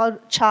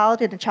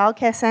child in a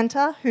childcare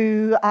centre,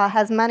 who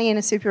has money in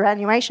a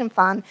superannuation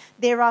fund,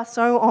 there are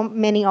so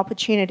many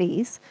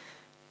opportunities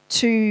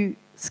to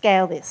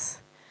scale this.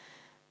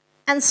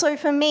 And so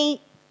for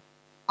me,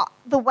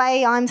 the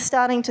way I'm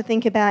starting to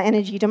think about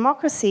energy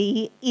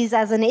democracy is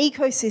as an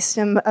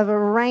ecosystem of a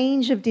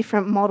range of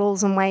different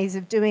models and ways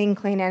of doing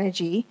clean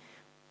energy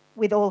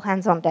with all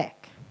hands on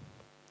deck.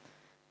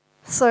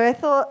 So I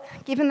thought,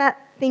 given that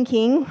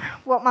thinking,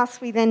 what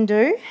must we then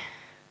do?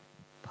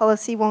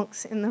 Policy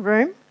wonks in the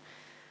room.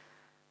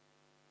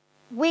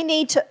 We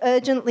need to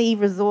urgently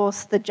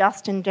resource the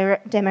just and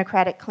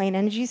democratic clean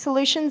energy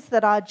solutions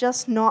that are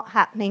just not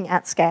happening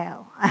at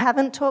scale. I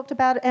haven't talked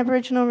about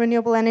Aboriginal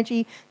renewable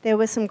energy. There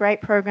were some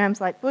great programs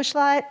like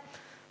Bushlight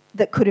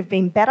that could have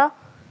been better,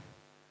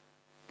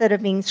 that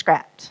have been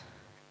scrapped.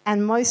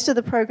 And most of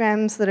the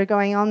programs that are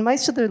going on,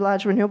 most of the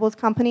large renewables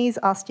companies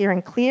are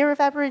steering clear of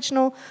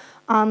Aboriginal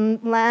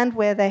land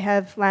where they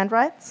have land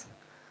rights,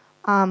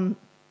 or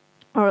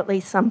at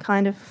least some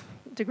kind of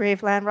degree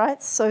of land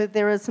rights. So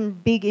there are some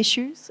big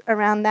issues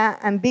around that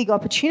and big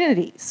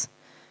opportunities.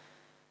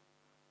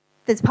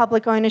 There's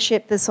public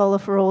ownership, there's solar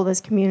for all,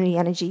 there's community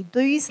energy.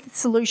 These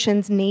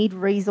solutions need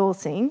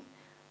resourcing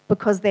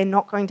because they're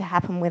not going to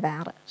happen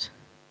without it.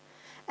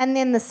 And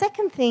then the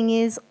second thing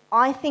is,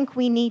 I think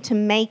we need to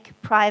make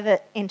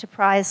private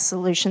enterprise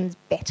solutions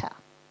better.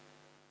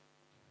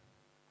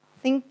 I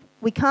think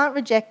we can't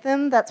reject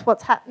them. That's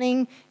what's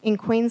happening in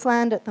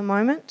Queensland at the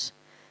moment.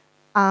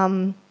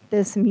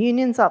 There's some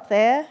unions up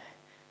there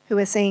who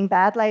are seeing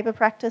bad labour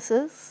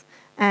practices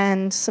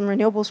and some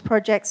renewables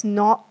projects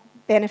not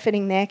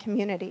benefiting their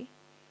community.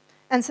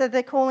 And so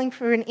they're calling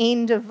for an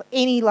end of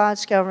any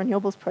large-scale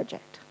renewables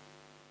project.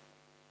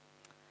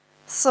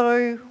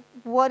 So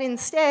what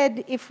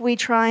instead, if we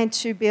try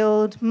to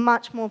build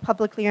much more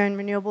publicly owned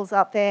renewables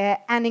up there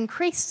and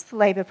increase the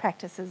labour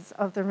practices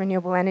of the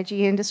renewable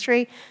energy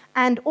industry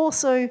and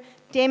also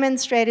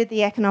demonstrated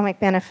the economic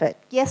benefit?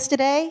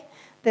 Yesterday,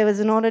 there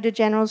was an Auditor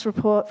General's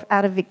report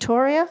out of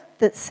Victoria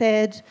that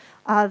said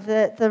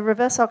that the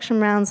reverse auction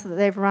rounds that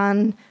they've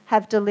run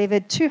have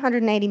delivered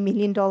 $280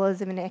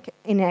 million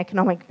in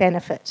economic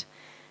benefit.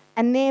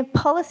 And their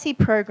policy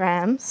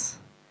programs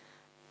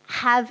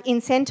have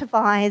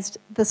incentivised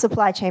the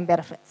supply chain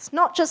benefits,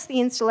 not just the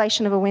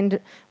installation of a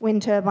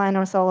wind turbine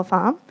or a solar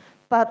farm,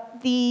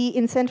 but the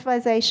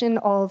incentivisation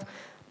of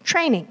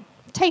training,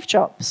 TAFE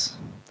jobs,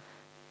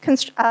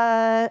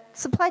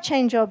 supply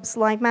chain jobs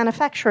like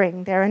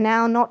manufacturing. There are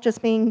now not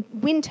just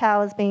wind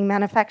towers being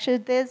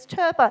manufactured, there's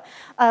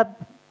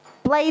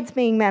blades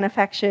being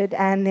manufactured,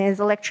 and there's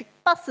electric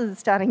buses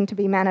starting to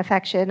be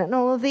manufactured, and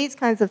all of these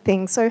kinds of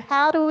things. So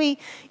how do we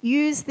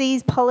use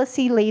these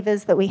policy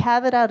levers that we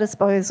have at our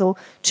disposal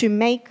to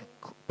make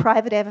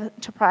private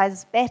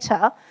enterprise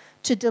better,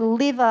 to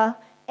deliver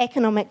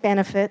economic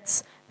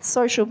benefits,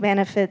 social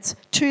benefits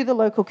to the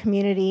local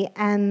community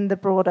and the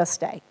broader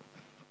state?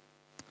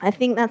 I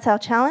think that's our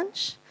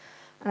challenge,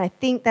 and I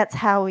think that's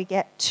how we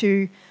get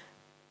to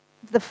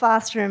the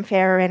faster and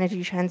fairer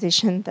energy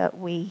transition that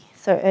we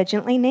so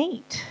urgently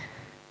need.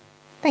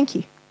 Thank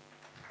you.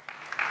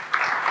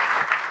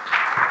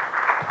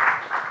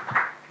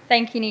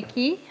 Thank you,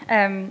 Nikki,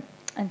 and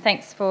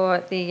thanks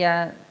for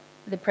the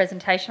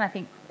presentation. I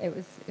think it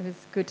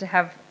was good to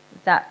have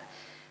that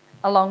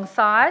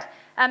alongside.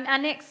 Our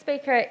next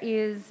speaker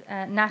is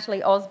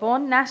Natalie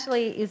Osborne.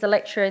 Natalie is a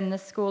lecturer in the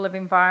School of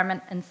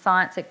Environment and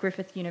Science at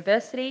Griffith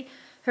University.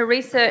 Her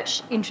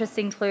research interests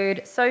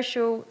include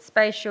social,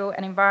 spatial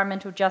and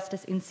environmental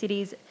justice in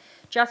cities,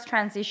 just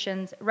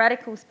transitions,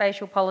 radical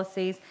spatial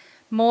policies,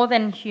 more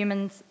than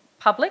human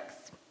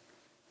publics.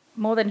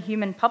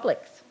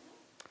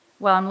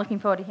 Well, I'm looking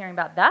forward to hearing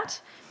about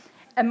that.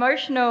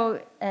 Emotional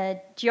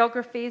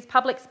geographies,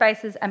 public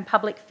spaces and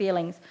public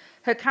feelings.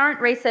 Her current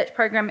research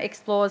program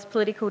explores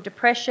political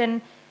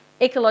depression,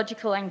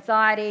 ecological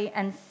anxiety,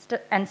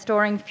 and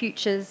storing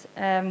futures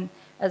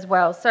as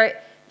well. So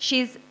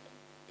she's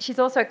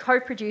also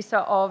co-producer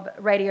of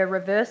Radio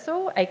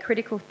Reversal, a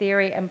critical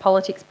theory and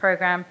politics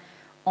program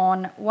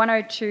on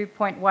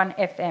 102.1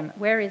 FM.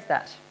 Where is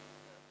that?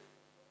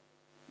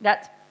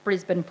 That's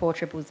Brisbane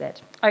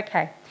 4ZZZ.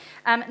 Okay.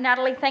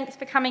 Natalie, thanks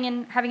for coming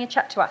and having a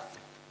chat to us.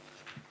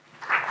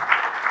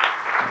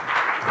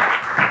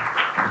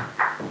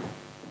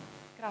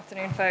 Good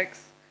afternoon,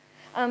 folks.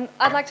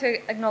 I'd like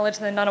to acknowledge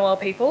the Ngunnawal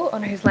people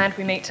on whose land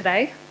we meet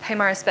today, pay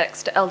my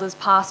respects to elders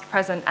past,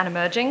 present and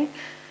emerging.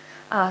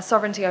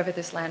 Sovereignty over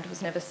this land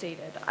was never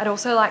ceded. I'd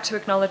also like to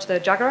acknowledge the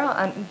Jagera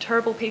and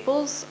Turrbal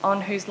peoples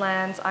on whose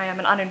lands I am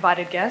an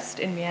uninvited guest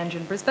in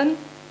Meanjin, Brisbane.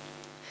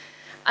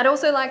 I'd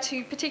also like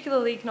to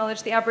particularly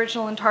acknowledge the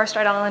Aboriginal and Torres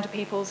Strait Islander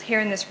peoples here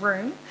in this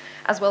room,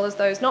 as well as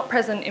those not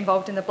present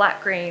involved in the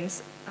Black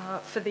Greens,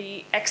 for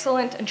the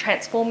excellent and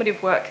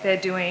transformative work they're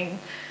doing,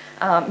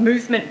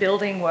 movement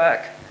building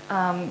work,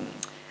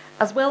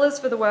 as well as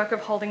for the work of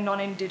holding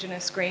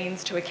non-Indigenous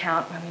Greens to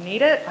account when we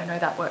need it. I know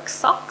that work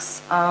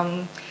sucks,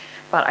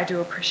 but I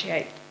do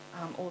appreciate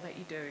all that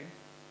you do.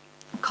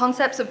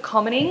 Concepts of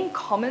commoning,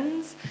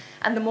 commons,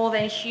 and the more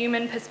than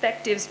human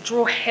perspectives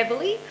draw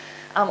heavily,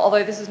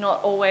 although this is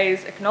not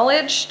always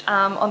acknowledged,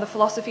 on the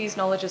philosophies,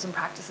 knowledges and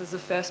practices of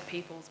First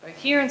Peoples, both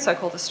here in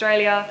so-called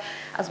Australia,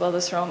 as well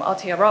as from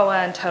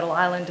Aotearoa and Turtle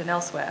Island and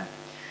elsewhere.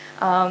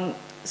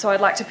 So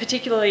I'd like to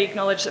particularly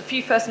acknowledge a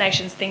few First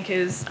Nations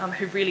thinkers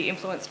who've really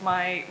influenced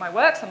my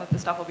work, some of the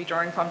stuff I'll be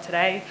drawing from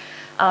today,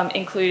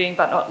 including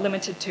but not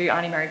limited to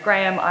Arnie Mary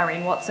Graham,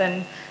 Irene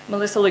Watson,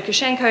 Melissa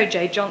Lukashenko,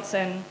 Jay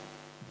Johnson,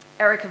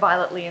 Erica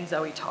Violet Lee and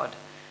Zoe Todd.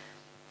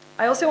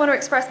 I also want to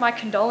express my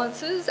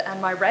condolences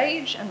and my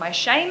rage and my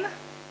shame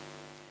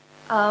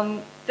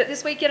that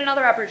this week yet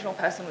another Aboriginal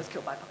person was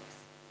killed by police.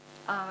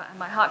 And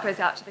my heart goes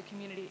out to the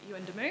community at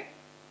Yuendamu.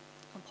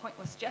 A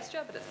pointless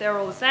gesture, but it's there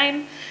all the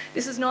same.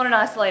 This is not an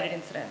isolated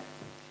incident.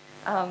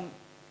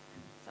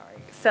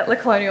 Settler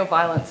colonial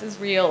violence is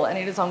real and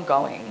it is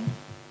ongoing.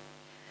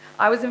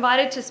 I was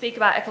invited to speak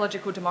about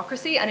ecological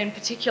democracy and in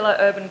particular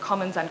urban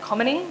commons and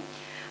commoning.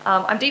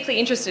 I'm deeply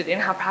interested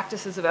in how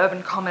practices of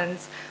urban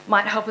commons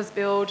might help us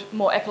build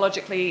more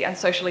ecologically and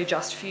socially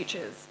just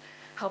futures,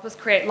 help us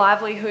create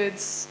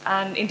livelihoods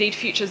and indeed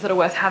futures that are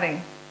worth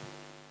having,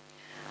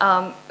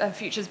 and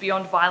futures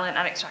beyond violent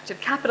and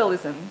extractive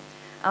capitalism.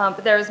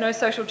 But there is no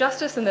social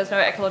justice and there's no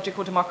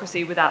ecological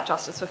democracy without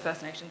justice for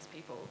First Nations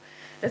people.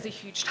 There's a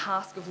huge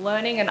task of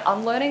learning and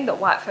unlearning that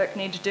white folk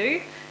need to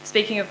do.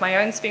 Speaking of my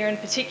own sphere in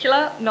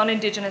particular,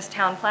 non-Indigenous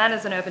town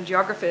planners and urban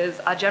geographers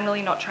are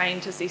generally not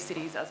trained to see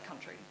cities as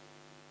country,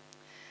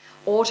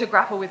 or to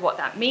grapple with what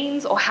that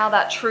means or how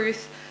that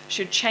truth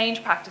should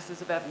change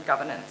practices of urban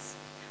governance.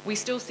 We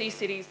still see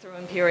cities through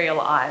imperial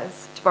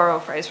eyes, to borrow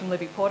a phrase from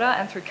Libby Porter,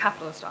 and through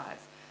capitalist eyes.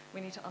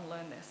 We need to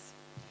unlearn this.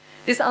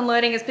 This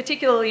unlearning is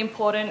particularly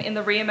important in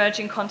the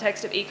re-emerging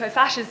context of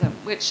eco-fascism,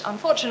 which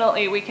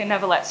unfortunately we can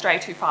never let stray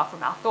too far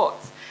from our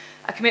thoughts.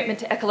 A commitment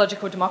to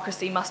ecological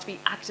democracy must be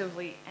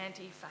actively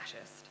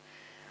anti-fascist.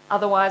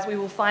 Otherwise, we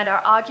will find our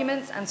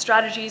arguments and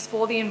strategies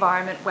for the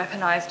environment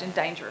weaponised in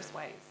dangerous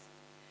ways.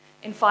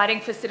 In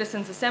fighting for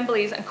citizens'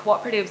 assemblies and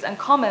cooperatives and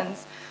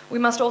commons, we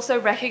must also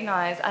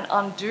recognise and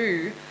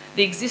undo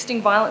the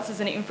existing violences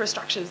and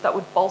infrastructures that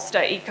would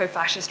bolster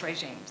eco-fascist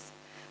regimes,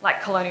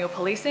 like colonial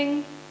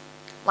policing,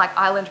 like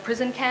island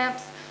prison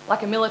camps,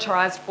 like a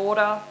militarised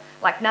border,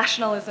 like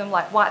nationalism,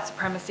 like white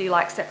supremacy,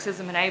 like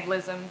sexism and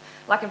ableism,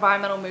 like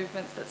environmental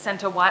movements that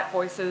centre white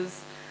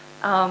voices.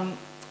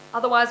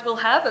 Otherwise we'll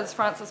have, as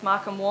Francis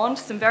Markham warned,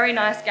 some very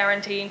nice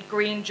guaranteed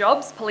green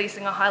jobs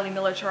policing a highly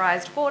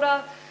militarised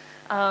border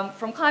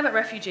from climate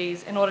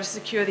refugees in order to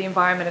secure the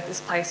environment of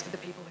this place for the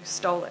people who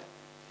stole it.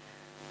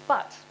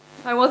 But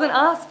I wasn't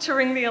asked to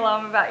ring the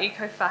alarm about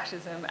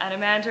eco-fascism, and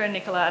Amanda and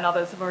Nicola and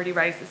others have already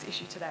raised this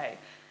issue today.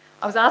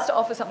 I was asked to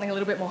offer something a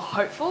little bit more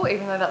hopeful,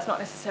 even though that's not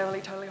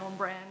necessarily totally on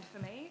brand for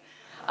me.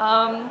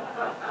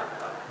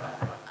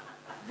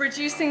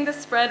 Reducing the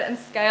spread and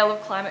scale of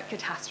climate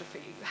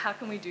catastrophe. How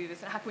can we do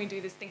this? And how can we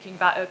do this thinking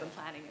about urban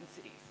planning in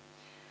cities?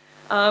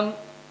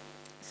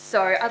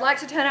 So I'd like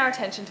to turn our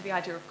attention to the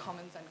idea of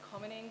commons and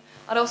commoning.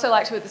 I'd also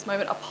like to, at this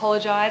moment,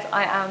 apologise.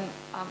 I am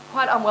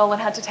quite unwell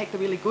and had to take the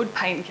really good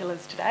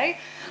painkillers today,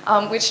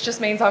 which just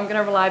means I'm going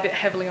to rely a bit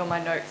heavily on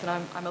my notes, and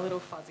I'm a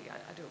little fuzzy.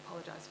 I do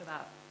apologise for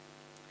that.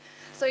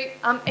 So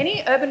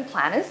any urban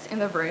planners in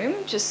the room,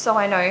 just so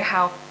I know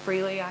how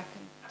freely I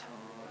can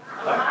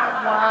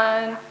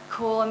talk? One,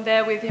 cool, I'm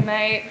there with you,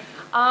 mate.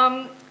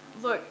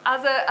 Look,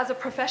 as a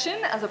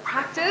profession, as a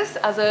practice,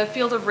 as a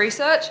field of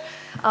research,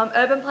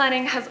 urban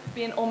planning has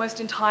been almost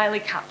entirely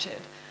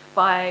captured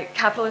by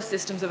capitalist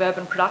systems of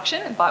urban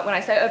production. And when I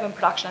say urban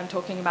production, I'm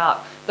talking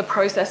about the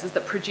processes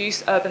that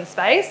produce urban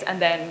space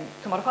and then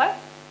commodify it.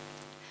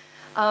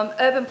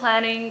 Urban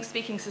planning,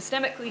 speaking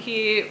systemically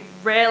here,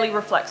 rarely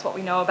reflects what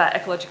we know about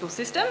ecological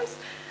systems,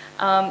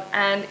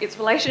 and its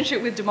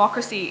relationship with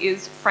democracy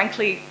is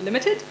frankly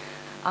limited,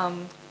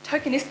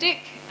 tokenistic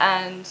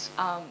and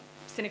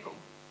cynical.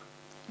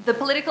 The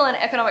political and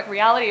economic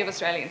reality of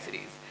Australian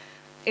cities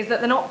is that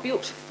they're not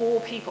built for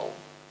people,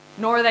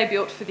 nor are they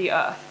built for the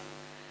earth.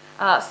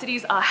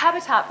 Cities are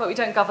habitat, but we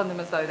don't govern them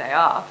as though they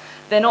are.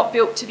 They're not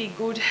built to be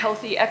good,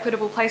 healthy,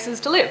 equitable places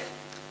to live.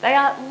 They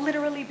are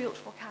literally built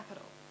for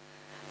capital.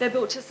 They're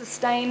built to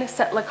sustain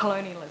settler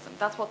colonialism.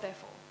 That's what they're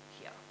for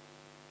here.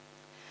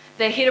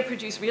 They're here to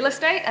produce real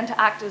estate and to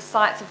act as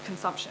sites of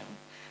consumption.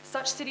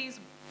 Such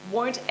cities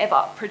won't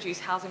ever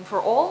produce housing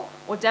for all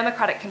or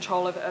democratic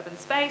control over urban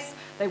space.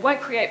 They won't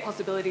create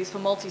possibilities for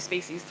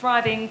multi-species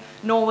thriving,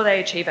 nor will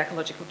they achieve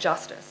ecological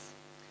justice.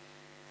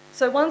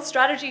 So one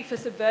strategy for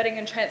subverting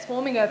and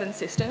transforming urban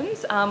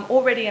systems,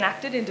 already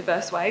enacted in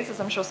diverse ways, as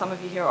I'm sure some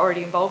of you here are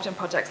already involved in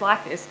projects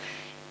like this,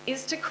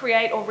 is to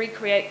create or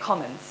recreate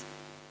commons,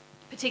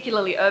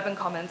 particularly urban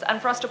commons,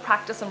 and for us to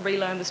practice and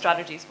relearn the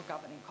strategies for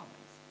governing commons.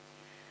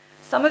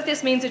 Some of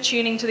this means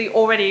attuning to the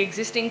already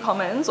existing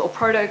commons or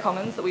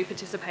proto-commons that we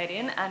participate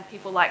in, and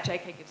people like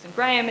J.K. Gibson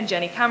Graham and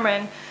Jenny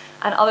Cameron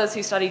and others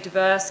who study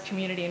diverse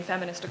community and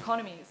feminist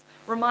economies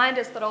remind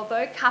us that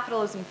although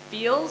capitalism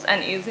feels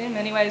and is in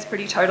many ways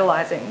pretty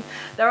totalising,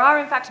 there are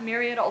in fact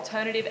myriad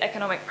alternative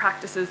economic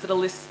practices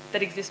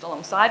that exist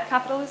alongside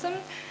capitalism,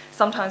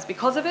 sometimes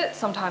because of it,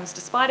 sometimes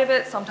despite of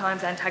it,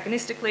 sometimes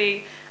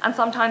antagonistically, and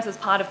sometimes as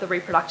part of the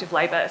reproductive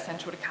labour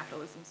essential to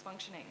capitalism's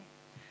functioning.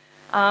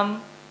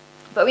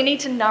 But we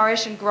need to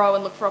nourish and grow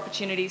and look for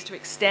opportunities to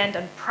extend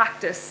and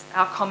practice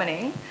our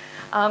commoning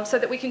so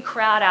that we can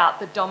crowd out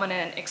the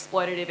dominant,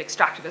 exploitative,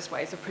 extractivist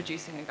ways of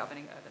producing and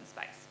governing urban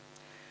space.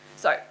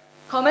 So,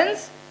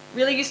 commons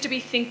really used to be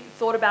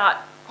thought about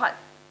quite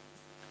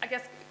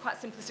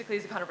simplistically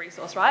as a kind of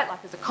resource, right?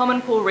 Like as a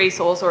common pool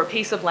resource or a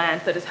piece of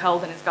land that is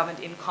held and is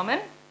governed in common.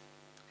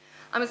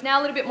 It's now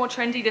a little bit more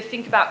trendy to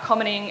think about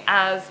commoning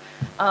as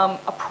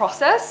a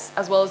process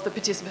as well as the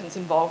participants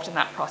involved in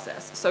that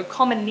process. So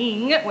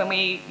commoning, when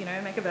we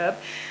make a verb,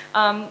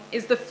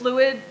 is the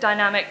fluid,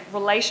 dynamic,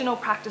 relational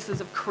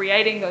practices of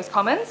creating those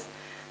commons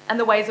and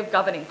the ways of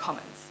governing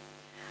commons.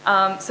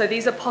 So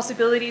these are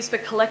possibilities for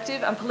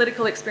collective and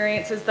political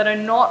experiences that are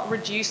not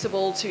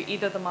reducible to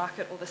either the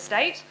market or the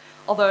state,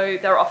 although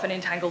they're often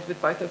entangled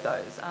with both of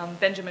those.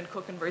 Benjamin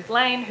Cook and Ruth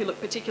Lane, who look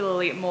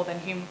particularly at more than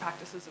human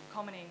practices of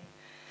commoning,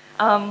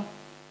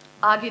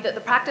 argue that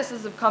the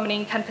practices of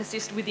commoning can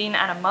persist within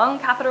and among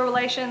capital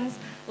relations,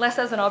 less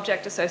as an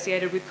object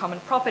associated with common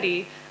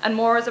property, and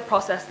more as a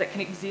process that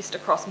can exist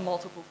across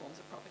multiple forms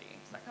of property.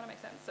 Does that kind of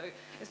make sense? So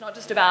it's not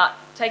just about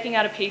taking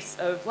out a piece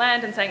of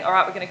land and saying, all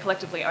right, we're going to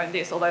collectively own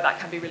this, although that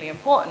can be really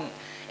important.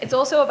 It's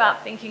also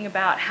about thinking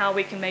about how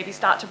we can maybe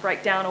start to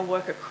break down or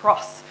work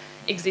across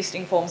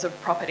existing forms of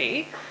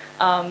property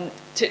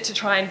to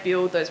try and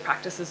build those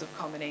practices of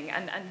commoning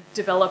and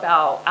develop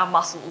our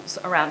muscles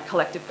around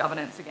collective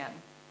governance again.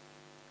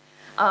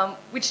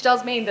 Which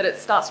does mean that it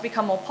starts to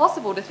become more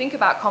possible to think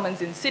about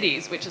commons in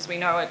cities, which, as we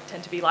know,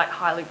 tend to be like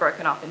highly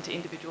broken up into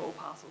individual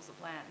parcels of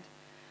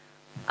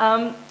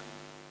land.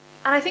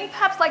 And I think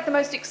perhaps like the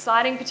most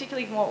exciting,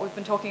 particularly from what we've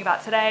been talking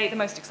about today, the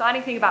most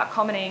exciting thing about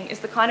commoning is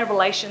the kind of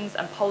relations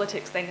and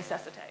politics they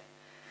necessitate.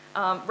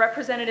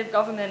 Representative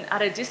government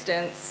at a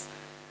distance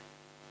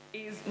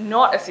is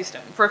not a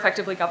system for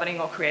effectively governing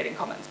or creating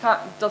commons.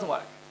 Doesn't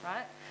work,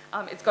 right?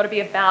 It's got to be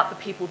about the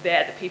people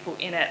there, the people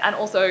in it, and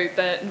also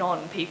the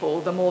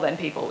non-people, the more than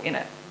people in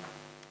it.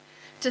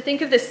 To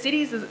think of a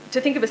city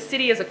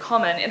as a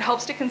common, it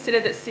helps to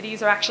consider that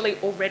cities are actually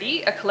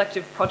already a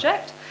collective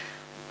project.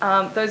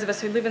 Those of us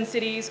who live in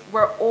cities,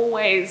 we're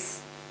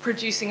always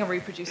producing and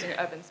reproducing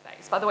urban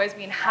space. By the ways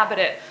we inhabit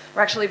it,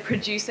 we're actually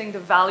producing the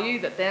value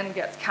that then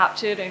gets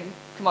captured and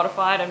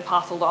commodified and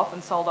parcelled off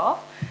and sold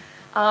off.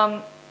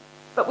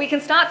 But we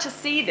can start to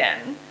see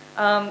then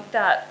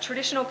that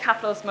traditional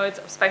capitalist modes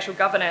of spatial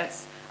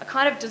governance are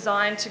kind of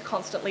designed to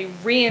constantly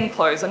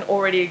re-enclose an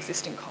already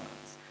existing commons.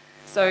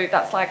 So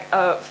that's like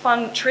a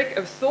fun trick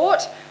of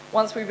thought.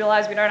 Once we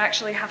realise we don't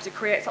actually have to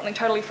create something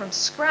totally from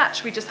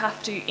scratch, we just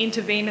have to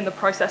intervene in the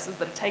processes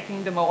that are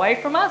taking them away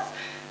from us,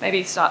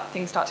 maybe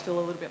things start to feel a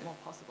little bit more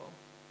possible.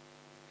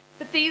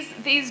 But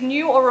these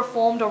new or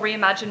reformed or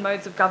reimagined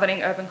modes of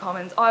governing urban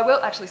commons, I will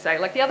actually say,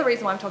 like the other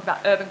reason why I'm talking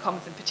about urban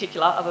commons in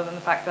particular, other than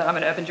the fact that I'm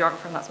an urban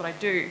geographer and that's what I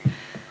do,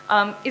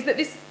 is that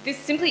this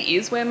simply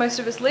is where most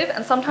of us live.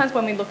 And sometimes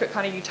when we look at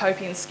kind of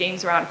utopian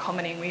schemes around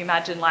commoning, we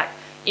imagine like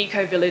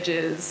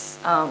eco-villages,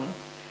 on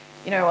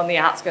the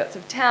outskirts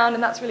of town,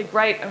 and that's really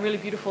great and really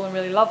beautiful and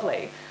really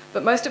lovely.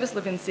 But most of us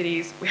live in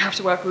cities. We have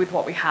to work with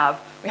what we have.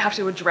 We have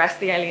to address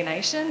the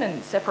alienation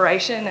and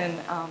separation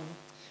and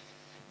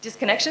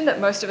disconnection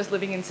that most of us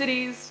living in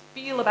cities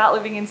feel about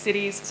living in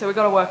cities, so we've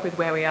got to work with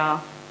where we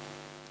are.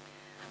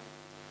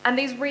 And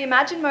these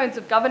reimagined modes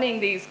of governing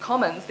these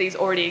commons, these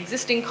already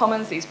existing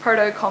commons, these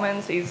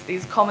proto-commons,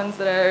 these commons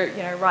that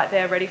are right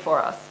there ready for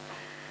us,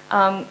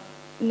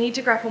 need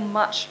to grapple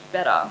much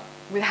better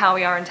with how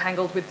we are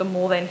entangled with the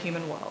more than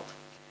human world.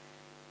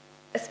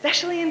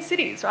 Especially in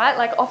cities, right?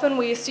 Like often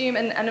we assume,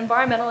 and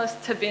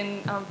environmentalists have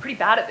been pretty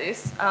bad at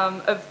this,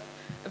 of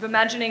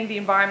imagining the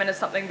environment as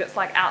something that's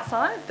like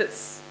outside,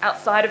 that's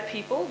outside of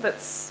people,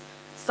 that's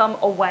some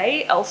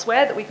away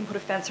elsewhere that we can put a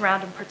fence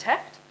around and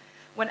protect,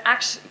 when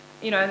actually,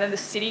 and then the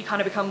city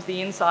kind of becomes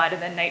the inside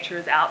and then nature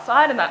is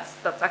outside, and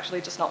that's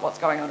actually just not what's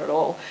going on at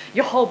all.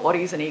 Your whole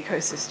body's an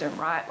ecosystem,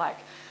 right? Like,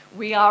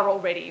 we are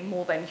already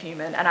more than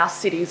human, and our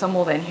cities are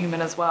more than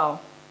human as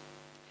well.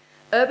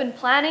 Urban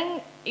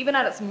planning, even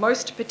at its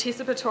most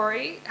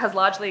participatory, has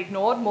largely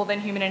ignored more than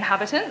human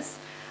inhabitants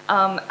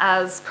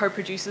as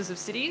co-producers of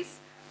cities,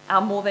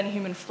 our more than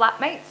human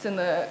flatmates in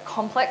the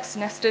complex,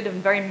 nested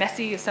and very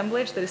messy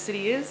assemblage that a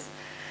city is.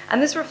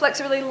 And this reflects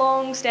a really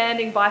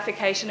long-standing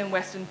bifurcation in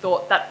Western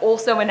thought that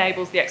also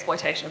enables the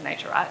exploitation of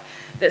nature, right?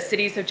 That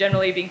cities have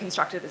generally been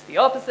constructed as the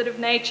opposite of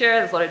nature.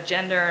 There's a lot of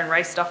gender and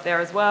race stuff there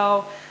as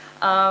well.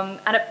 And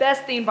at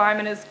best, the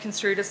environment is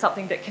construed as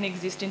something that can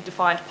exist in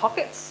defined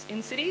pockets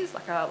in cities,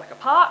 like a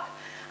park,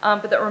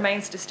 but that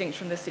remains distinct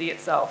from the city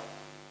itself.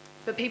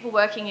 But people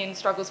working in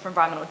struggles for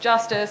environmental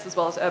justice, as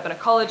well as urban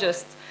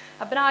ecologists,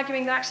 have been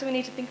arguing that actually we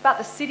need to think about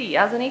the city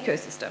as an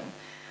ecosystem.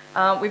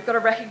 We've got to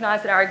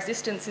recognise that our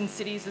existence in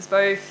cities is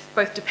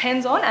both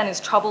depends on and is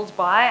troubled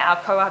by our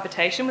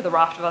cohabitation with a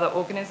raft of other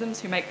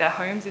organisms who make their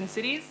homes in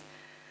cities.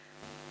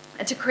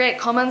 And to create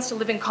commons, to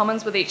live in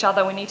commons with each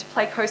other, we need to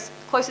pay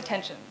close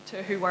attention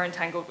to who we're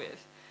entangled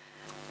with.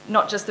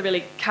 Not just the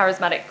really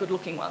charismatic,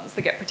 good-looking ones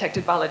that get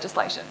protected by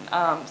legislation.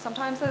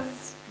 Sometimes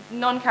there's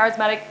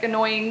non-charismatic,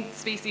 annoying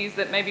species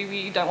that maybe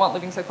we don't want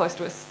living so close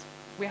to us.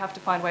 We have to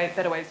find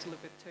better ways to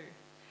live with too.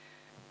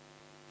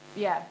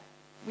 Yeah,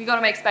 we got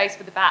to make space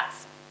for the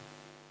bats,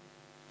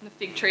 and the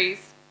fig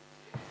trees,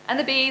 and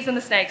the bees, and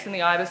the snakes, and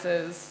the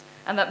ibises,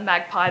 and that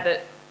magpie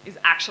that is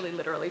actually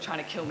literally trying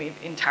to kill me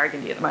in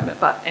Tarragindi at the moment.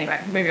 But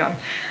anyway, moving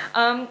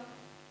on.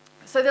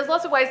 So there's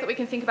lots of ways that we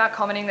can think about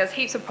commoning. There's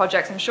heaps of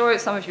projects. I'm sure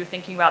some of you are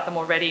thinking about them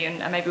already,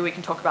 and maybe we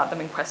can talk about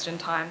them in question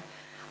time.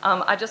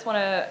 I just want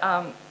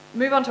to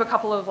move on to a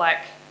couple of,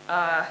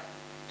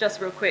 just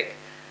real quick,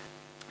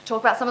 talk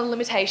about some of the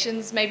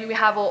limitations maybe we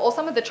have, or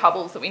some of the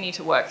troubles that we need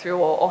to work through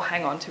or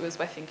hang on to as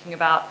we're thinking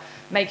about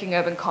making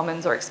urban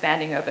commons or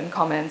expanding urban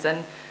commons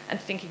and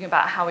thinking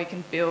about how we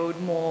can build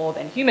more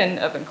than human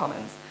urban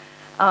commons.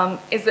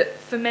 Is that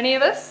for many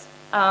of us,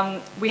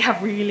 we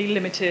have really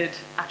limited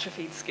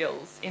atrophied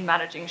skills in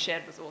managing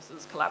shared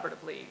resources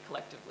collaboratively,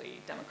 collectively,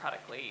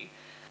 democratically,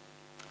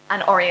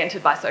 and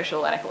oriented by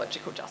social and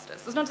ecological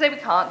justice. It's not to say we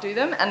can't do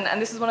them,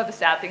 and this is one of the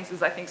sad things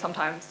is I think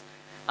sometimes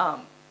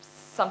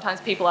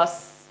people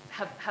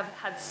have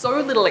had so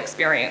little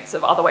experience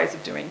of other ways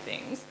of doing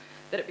things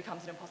that it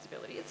becomes an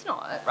impossibility. It's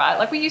not, right?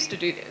 Like, we used to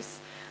do this,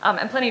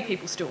 and plenty of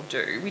people still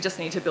do. We just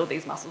need to build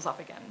these muscles up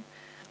again.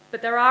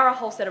 But there are a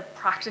whole set of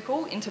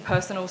practical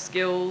interpersonal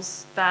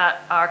skills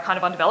that are kind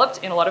of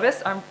undeveloped in a lot of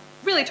us. I'm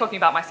really talking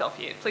about myself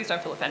here. Please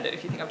don't feel offended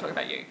if you think I'm talking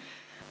about you.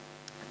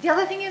 The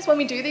other thing is when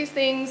we do these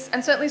things,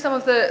 and certainly some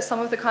of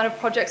the kind of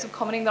projects of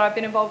commoning that I've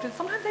been involved in,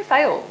 sometimes they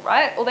fail,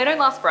 right? Or they don't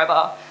last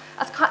forever.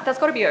 That's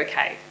got to be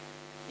okay.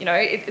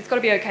 It's got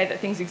to be okay that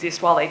things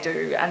exist while they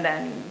do, and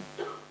then,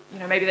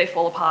 maybe they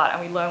fall apart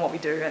and we learn what we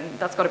do, and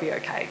that's got to be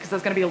okay, because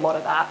there's going to be a lot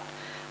of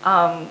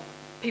that.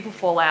 People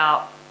fall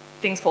out,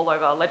 things fall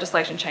over,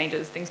 legislation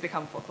changes, things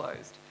become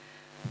foreclosed.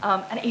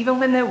 And even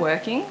when they're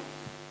working,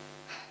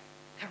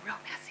 they're real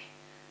messy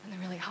and they're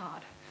really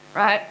hard,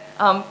 right?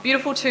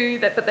 Beautiful too,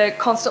 but they're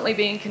constantly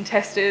being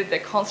contested, they're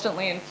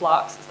constantly in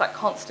flux. It's that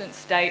constant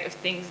state of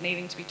things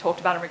needing to be talked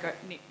about and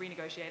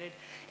renegotiated.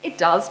 It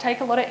does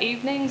take a lot of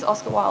evenings,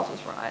 Oscar Wilde was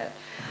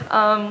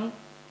right.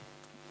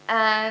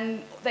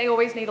 And they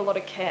always need a lot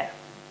of care.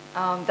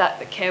 That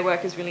the care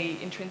work is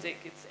really intrinsic,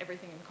 it's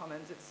everything in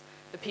commons, it's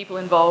the people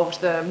involved,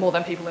 the more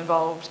than people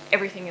involved,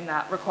 everything in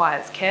that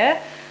requires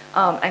care,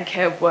 and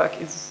care work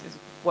is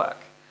work.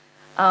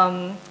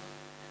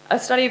 A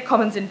study of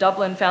commons in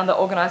Dublin found that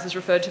organisers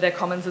referred to their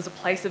commons as a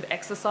place of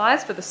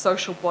exercise for the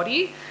social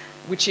body,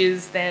 which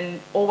is then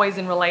always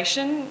in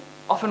relation,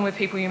 often with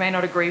people you may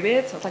not agree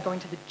with, so it's like going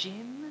to the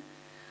gym.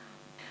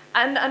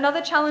 And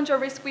another challenge or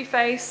risk we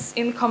face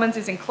in commons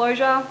is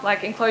enclosure.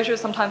 Like, enclosure is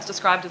sometimes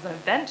described as an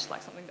event,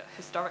 like something that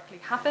historically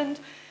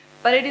happened,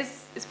 but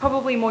it's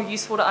probably more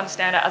useful to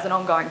understand it as an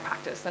ongoing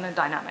practice and a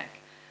dynamic.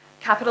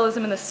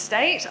 Capitalism and the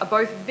state are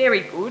both very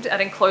good at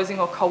enclosing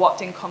or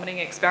co-opting commoning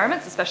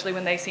experiments, especially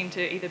when they seem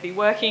to either be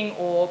working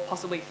or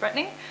possibly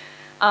threatening.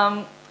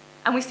 And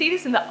we see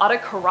this in the utter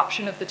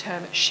corruption of the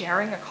term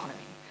sharing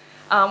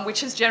economy,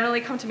 which has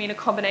generally come to mean a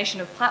combination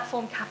of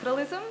platform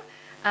capitalism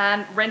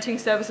and renting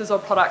services or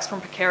products from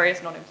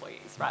precarious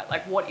non-employees, right?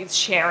 Like, what is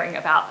sharing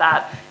about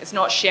that? It's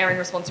not sharing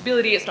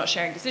responsibility, it's not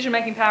sharing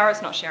decision-making power,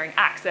 it's not sharing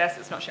access,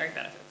 it's not sharing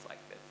benefits. Like,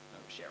 there's no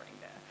sharing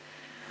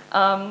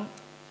there.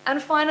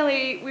 And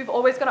finally, we've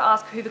always got to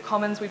ask who the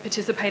commons we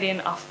participate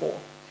in are for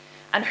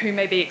and who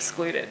may be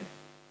excluded,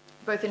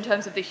 both in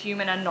terms of the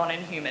human and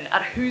non-inhuman.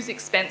 At whose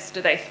expense do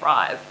they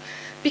thrive?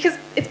 Because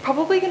it's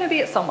probably going to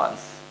be at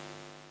someone's,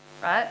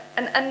 right?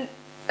 And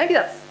maybe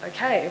that's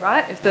okay,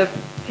 right? If the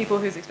people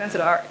whose expense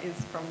it are is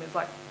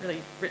like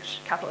really rich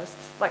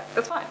capitalists, like,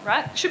 that's fine,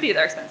 right? It should be at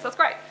their expense, that's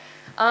great.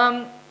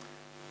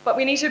 But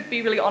we need to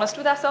be really honest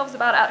with ourselves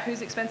about at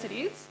whose expense it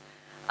is.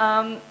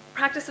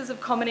 Practices of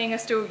commoning are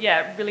still,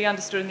 really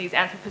understood in these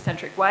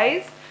anthropocentric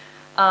ways.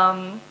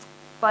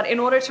 But in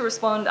order to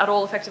respond at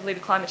all effectively to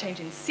climate change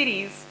in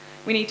cities,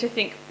 we need to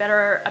think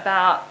better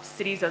about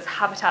cities as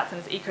habitats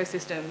and as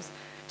ecosystems,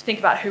 to think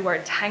about who we're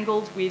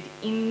entangled with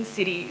in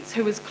cities,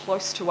 who is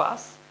close to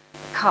us,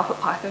 the carpet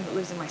python that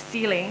lives in my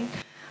ceiling,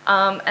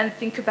 and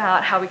think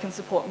about how we can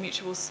support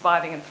mutual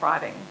surviving and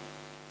thriving.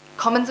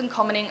 Commons and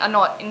commoning are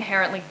not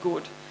inherently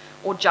good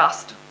or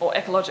just or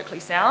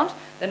ecologically sound.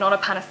 They're not a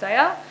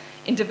panacea.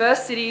 In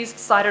diverse cities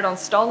sited on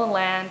stolen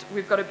land,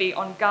 we've got to be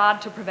on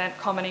guard to prevent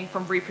commoning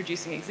from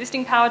reproducing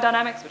existing power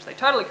dynamics, which they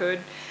totally could,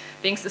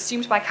 being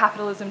subsumed by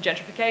capitalism,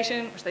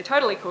 gentrification, which they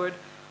totally could,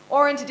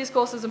 or into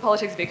discourses and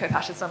politics of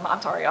eco-fascism,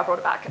 I'm sorry, I brought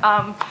it back,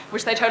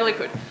 which they totally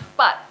could.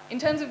 But in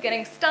terms of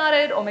getting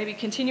started, or maybe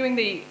continuing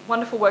the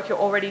wonderful work you're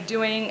already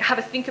doing, have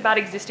a think about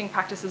existing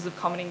practices of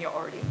commoning you're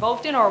already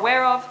involved in or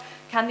aware of.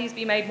 Can these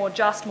be made more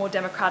just, more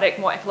democratic,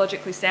 more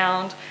ecologically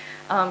sound?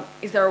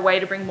 Is there a way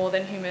to bring more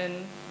than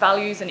human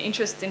values and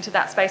interests into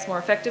that space more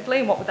effectively,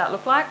 and what would that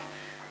look like?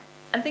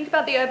 And think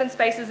about the urban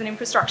spaces and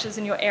infrastructures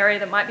in your area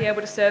that might be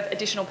able to serve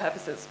additional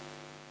purposes.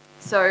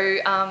 So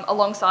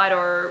alongside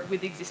or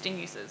with existing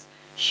uses.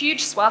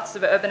 Huge swaths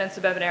of urban and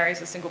suburban areas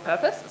are single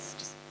purpose. That's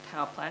just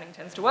how planning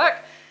tends to work.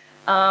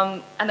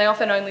 And they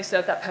often only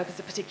serve that purpose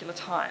at particular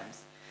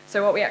times.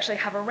 So what we actually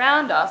have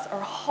around us are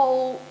a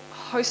whole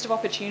host of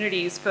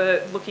opportunities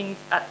for looking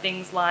at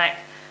things like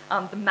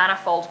the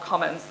manifold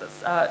commons,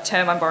 that's a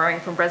term I'm borrowing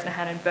from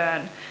Bresnahan and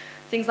Byrne.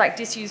 Things like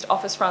disused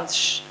office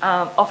fronts,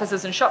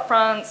 offices and shop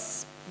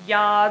fronts,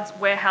 yards,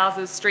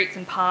 warehouses, streets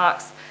and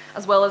parks,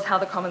 as well as how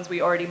the commons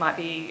we already might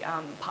be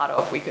part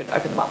of, we could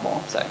open them up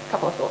more. So a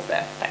couple of thoughts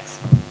there. Thanks.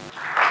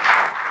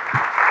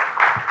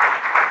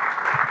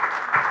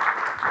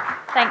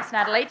 Thanks,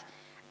 Natalie.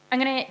 I'm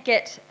going to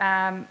get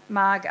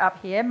Marg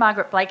up here,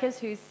 Margaret Blakers,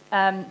 who's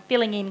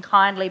filling in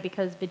kindly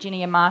because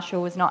Virginia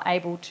Marshall was not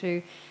able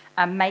to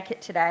make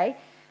it today.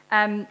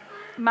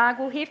 Marg,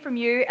 we'll hear from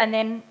you, and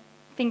then,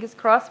 fingers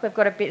crossed, we've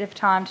got a bit of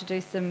time to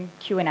do some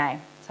Q&A.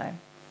 So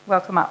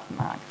welcome up,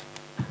 Marg.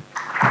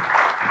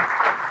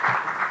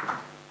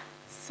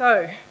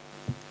 So,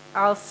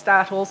 I'll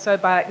start also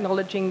by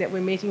acknowledging that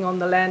we're meeting on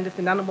the land of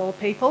the Ngunnawal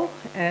people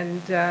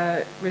and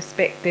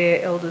respect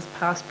their elders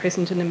past,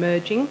 present and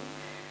emerging.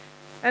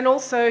 And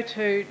also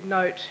to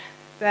note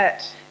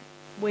that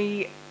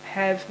we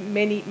have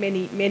many,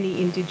 many,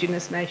 many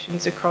Indigenous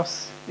nations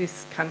across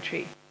this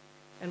country.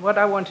 And what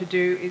I want to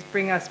do is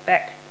bring us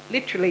back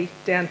literally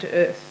down to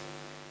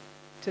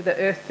the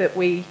earth that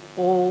we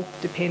all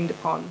depend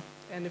upon.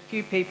 And a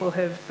few people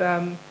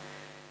have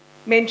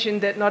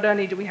mentioned that not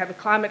only do we have a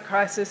climate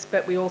crisis,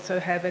 but we also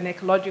have an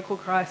ecological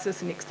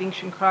crisis, an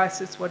extinction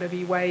crisis, whatever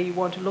way you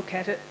want to look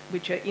at it,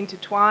 which are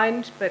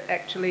intertwined, but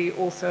actually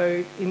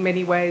also in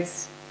many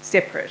ways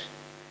separate.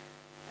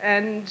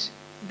 And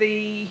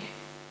the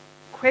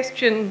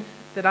question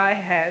that I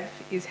have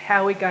is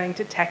how we're going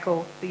to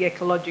tackle the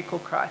ecological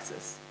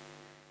crisis.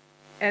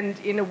 And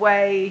in a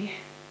way,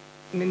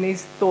 I mean,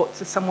 these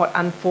thoughts are somewhat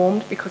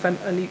unformed because I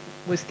only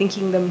was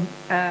thinking them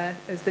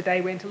as the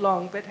day went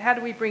along, but how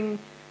do we bring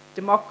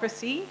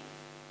democracy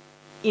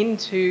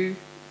into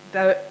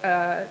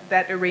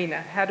that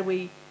arena? How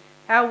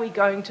are we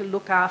going to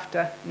look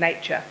after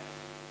nature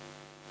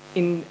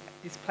in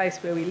this place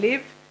where we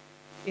live,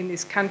 in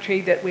this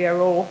country that we are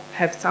all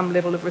have some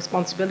level of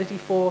responsibility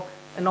for,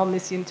 and on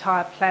this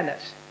entire planet?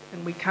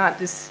 And we can't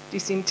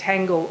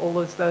disentangle all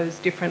of those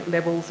different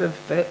levels of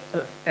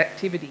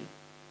activity.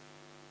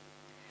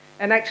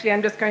 And actually,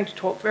 I'm just going to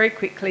talk very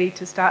quickly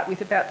to start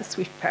with about the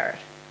swift parrot,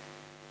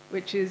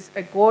 which is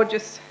a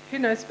gorgeous... Who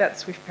knows about the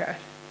swift parrot?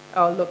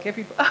 Oh, look,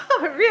 everybody...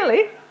 Oh,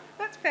 really?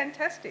 That's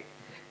fantastic.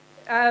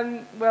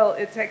 Well,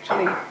 it's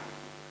actually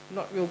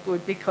not real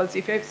good because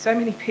if so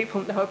many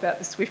people know about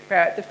the swift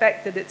parrot, the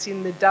fact that it's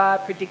in the dire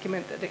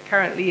predicament that it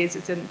currently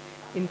is an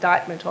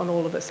indictment on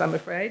all of us, I'm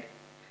afraid.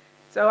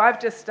 So I've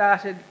just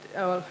started...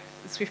 the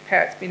swift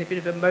parrot's been a bit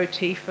of a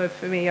motif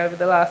for me over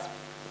the last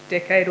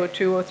decade or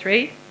two or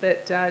three,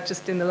 but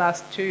just in the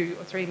last 2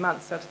 or 3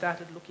 months I've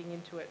started looking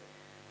into it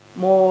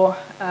more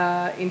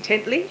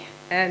intently.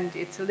 And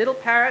it's a little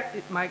parrot.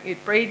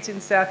 It breeds in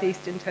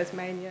southeastern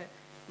Tasmania,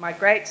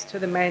 migrates to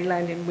the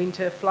mainland in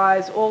winter,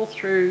 flies all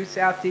through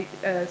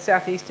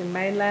southeastern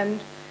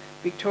mainland,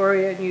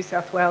 Victoria, New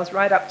South Wales,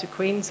 right up to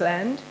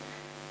Queensland,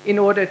 in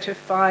order to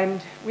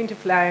find winter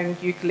flowering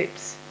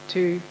eucalypts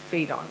to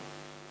feed on.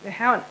 Now,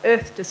 how on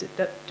earth does it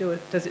do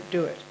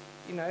it?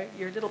 You know,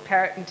 you're a little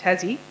parrot in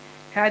Tassie.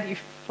 How do you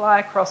fly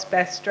across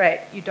Bass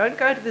Strait? You don't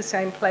go to the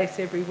same place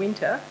every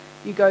winter.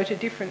 You go to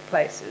different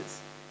places.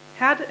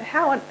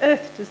 How on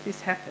earth does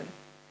this happen?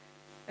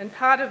 And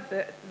part of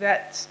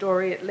that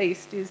story, at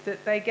least, is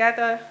that they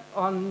gather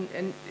on,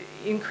 and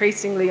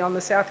increasingly on the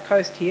south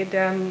coast here,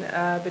 down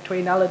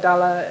between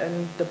Ulladulla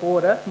and the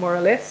border, more or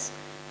less,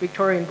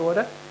 Victorian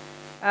border,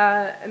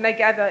 and they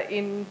gather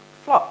in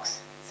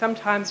flocks,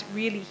 sometimes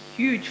really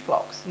huge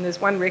flocks. And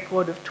there's one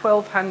record of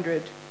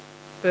 1,200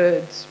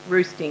 birds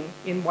roosting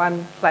in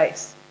one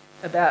place,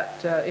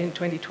 about in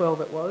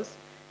 2012 it was.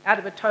 out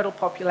of a total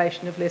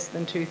population of less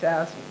than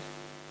 2,000.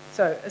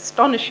 So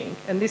astonishing,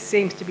 and this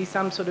seems to be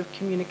some sort of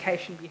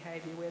communication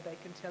behaviour where they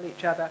can tell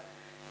each other,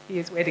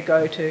 here's where to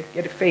go to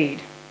get a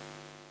feed.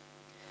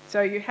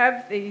 So you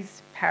have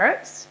these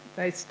parrots.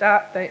 As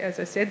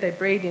I said, they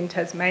breed in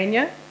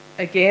Tasmania.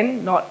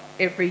 Again, not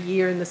every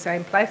year in the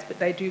same place, but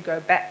they do go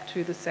back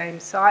to the same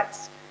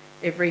sites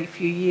every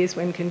few years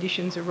when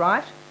conditions are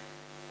right.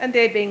 And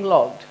they're being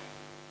logged.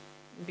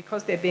 And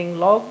because they're being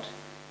logged,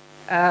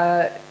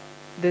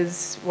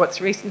 there's what's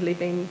recently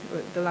been,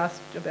 the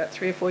last about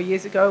 3 or 4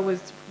 years ago,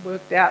 was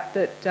worked out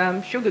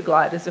that sugar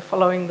gliders are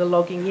following the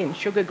logging in.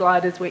 Sugar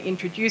gliders were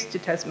introduced to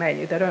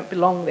Tasmania. They don't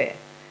belong there.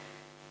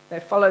 They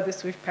follow the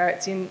swift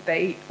parrots in,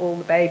 they eat all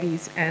the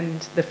babies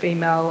and the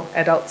female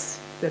adults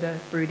that are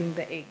brooding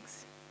the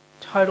eggs.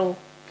 Total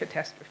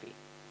catastrophe.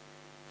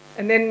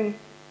 And then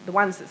the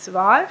ones that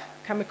survive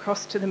come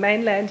across to the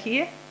mainland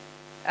here,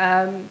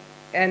 and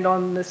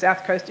on the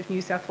south coast of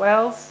New South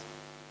Wales,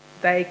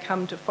 they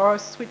come to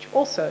forests which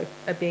also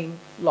are being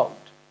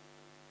logged.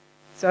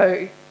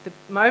 So the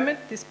moment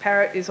this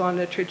parrot is on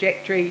a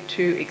trajectory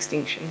to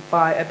extinction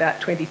by about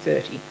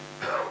 2030,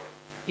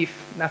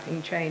 if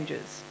nothing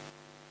changes.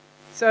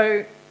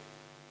 So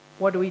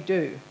what do we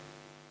do?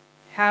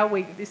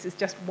 This is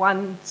just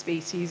one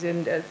species,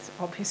 and it's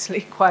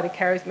obviously quite a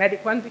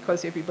charismatic one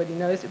because everybody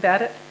knows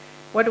about it.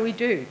 What do we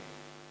do?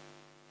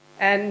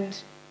 And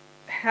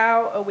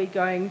how are we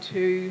going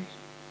to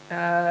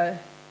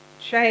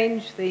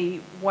change the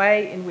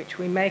way in which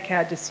we make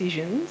our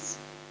decisions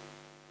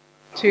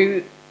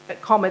to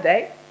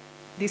accommodate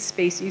this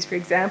species, for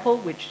example,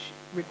 which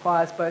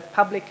requires both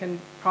public and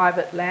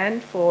private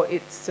land for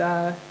its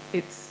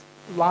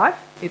life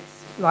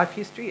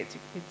history, its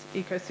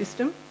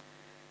ecosystem,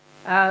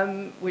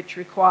 which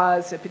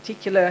requires a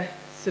particular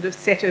sort of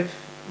set of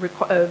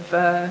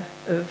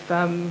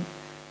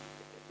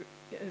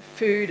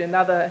food and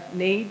other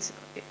needs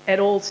at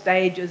all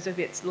stages of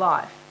its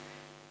life.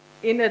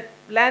 In a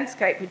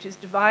landscape which is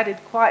divided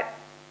quite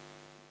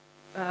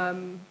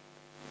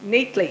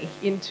neatly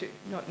into,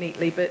 not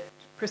neatly, but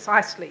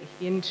precisely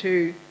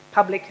into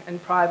public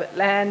and private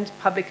land,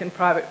 public and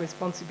private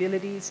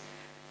responsibilities,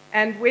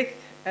 and with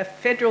a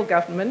federal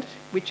government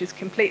which has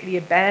completely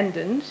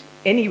abandoned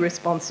any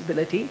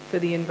responsibility for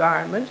the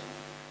environment,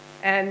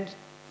 and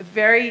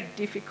very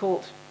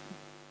difficult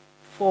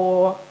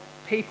for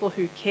people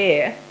who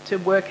care to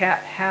work out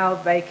how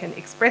they can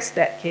express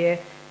that care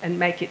and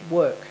make it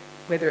work,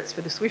 whether it's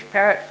for the swift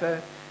parrot,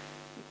 for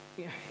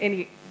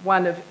any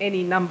one of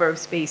any number of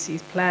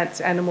species, plants,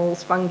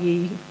 animals,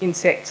 fungi,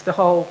 insects, the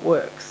whole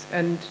works.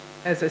 And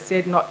as I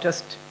said, not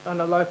just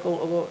on a local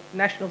or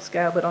national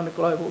scale, but on a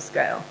global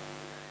scale.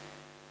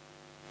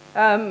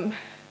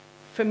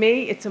 For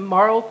me, it's a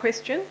moral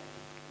question.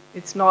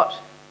 It's not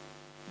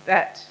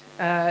that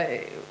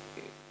I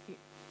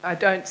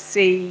don't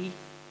see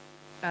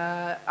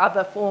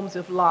other forms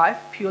of life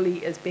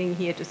purely as being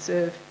here to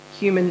serve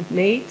human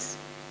needs,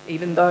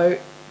 even though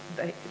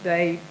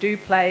they do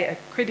play a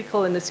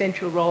critical and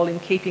essential role in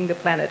keeping the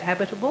planet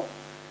habitable.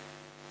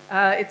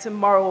 It's a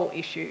moral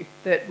issue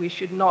that we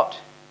should not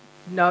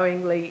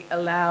knowingly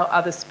allow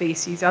other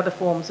species, other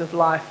forms of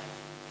life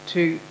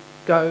to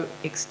go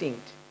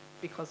extinct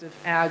because of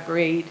our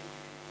greed,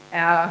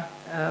 our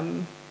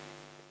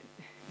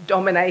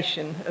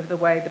domination of the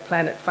way the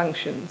planet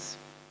functions.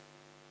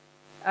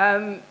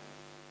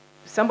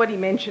 Somebody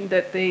mentioned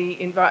that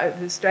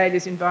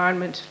Australia's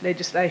environment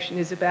legislation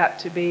is about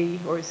to be,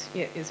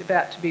 is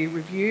about to be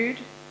reviewed,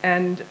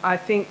 and I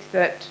think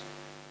that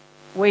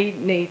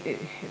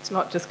it's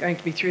not just going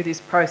to be through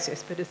this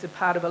process, but as a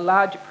part of a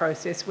larger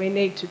process, we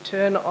need to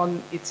turn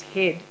on its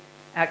head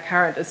our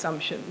current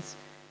assumptions.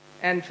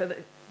 And for the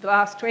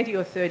last 20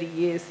 or 30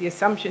 years, the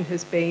assumption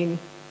has been,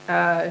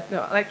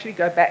 I'll actually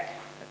go back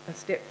a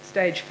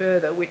stage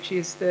further, which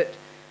is that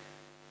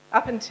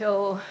up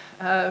until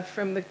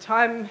from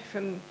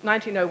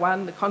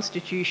 1901, the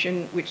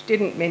Constitution, which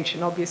didn't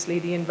mention obviously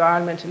the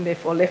environment and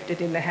therefore left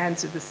it in the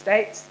hands of the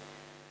states.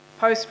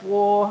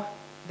 Post-war,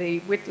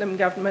 the Whitlam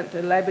government,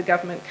 the Labor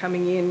government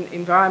coming in,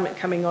 environment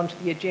coming onto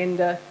the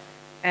agenda,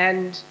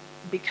 and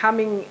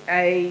becoming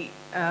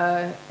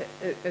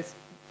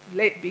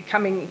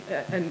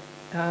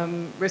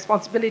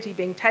responsibility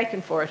being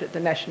taken for it at the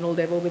national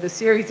level with a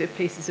series of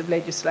pieces of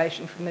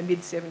legislation from the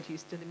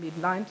mid-70s to the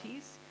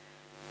mid-90s,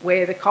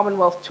 where the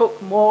Commonwealth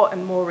took more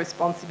and more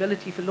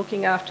responsibility for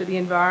looking after the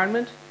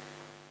environment,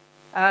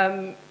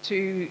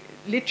 to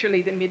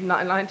literally the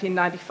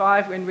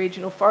mid-1995 when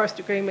regional forest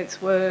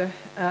agreements were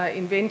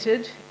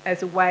invented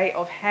as a way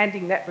of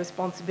handing that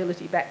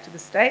responsibility back to the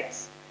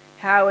states.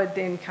 Howard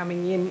then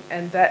coming in,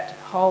 and that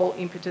whole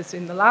impetus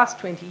in the last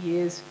 20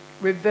 years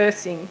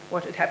reversing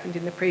what had happened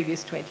in the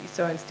previous 20.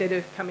 So instead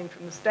of coming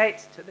from the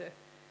states to the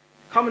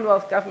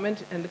Commonwealth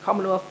government and the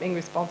Commonwealth being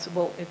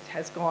responsible, it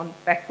has gone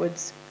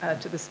backwards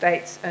to the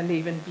states and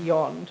even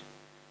beyond.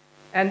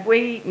 And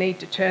we need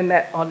to turn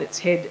that on its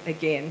head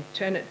again,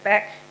 turn it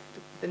back to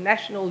the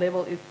national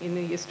level in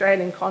the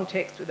Australian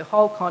context with the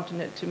whole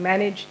continent to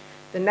manage.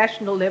 The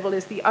national level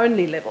is the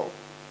only level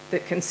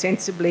that can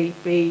sensibly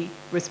be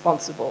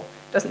responsible.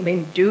 Doesn't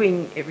mean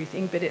doing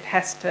everything, but it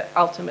has to,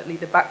 ultimately,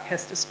 the buck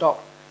has to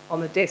stop on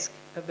the desk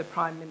of the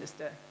Prime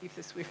Minister if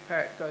the Swift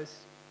Parrot goes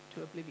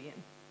to oblivion.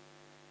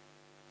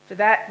 For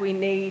that, we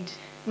need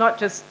not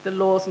just the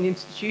laws and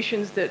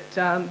institutions that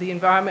the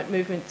environment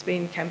movement's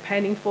been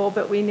campaigning for,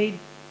 but we need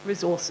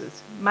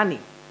resources, money,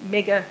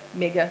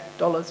 mega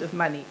dollars of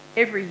money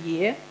every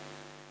year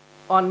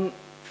on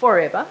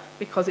forever,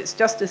 because it's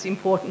just as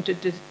important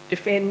to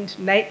defend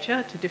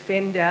nature, to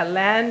defend our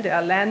land,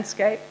 our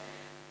landscape,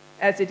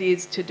 as it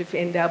is to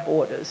defend our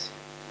borders.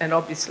 And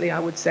obviously, I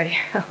would say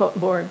a lot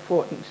more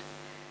important.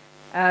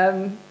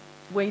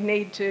 We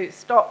need to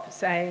stop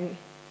saying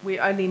we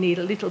only need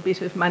a little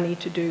bit of money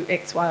to do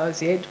X, Y, or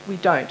Z. We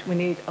don't. We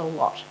need a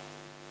lot.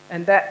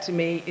 And that, to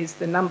me, is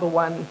the number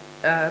one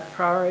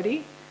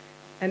priority.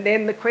 And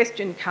then the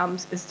question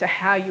comes as to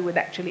how you would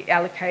actually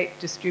allocate,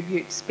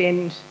 distribute,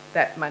 spend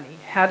that money.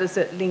 How does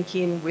it link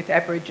in with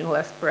Aboriginal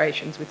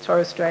aspirations, with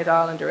Torres Strait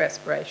Islander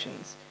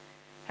aspirations?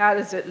 How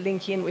does it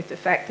link in with the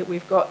fact that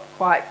we've got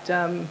quite,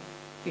 the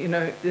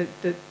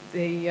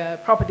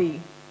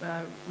property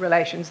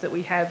relations that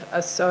we have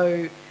are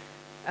so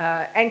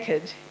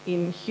anchored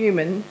in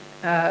human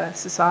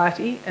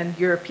society and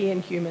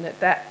European human at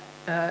that.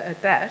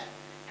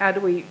 How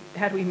do we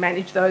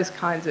manage those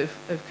kinds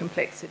of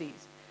complexities?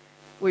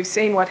 We've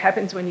seen what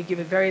happens when you give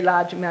a very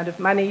large amount of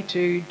money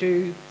to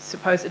do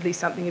supposedly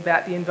something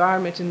about the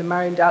environment in the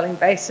Murray-Darling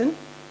Basin.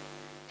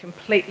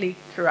 Completely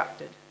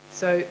corrupted.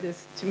 So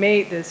to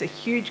me, there's a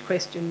huge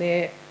question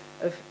there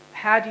of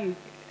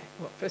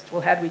first of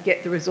all, how do we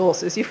get the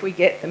resources? If we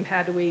get them,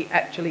 how do we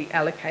actually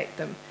allocate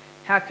them?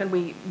 How can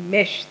we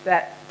mesh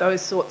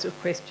those sorts of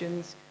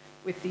questions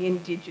with the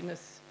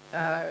Indigenous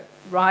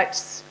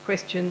rights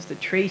questions, the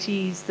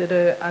treaties that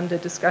are under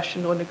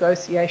discussion or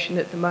negotiation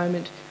at the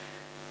moment?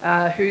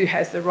 Who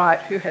has the right,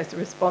 who has the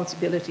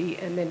responsibility,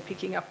 and then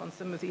picking up on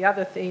some of the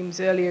other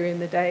themes earlier in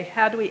the day,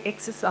 how do we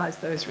exercise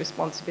those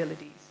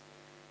responsibilities?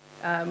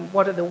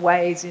 What are the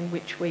ways in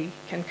which we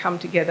can come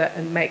together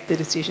and make the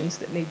decisions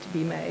that need to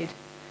be made?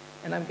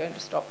 And I'm going to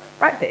stop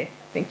right there.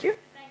 Thank you.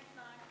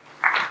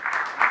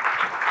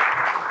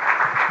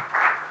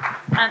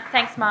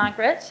 Thanks,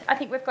 Margaret. I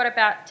think we've got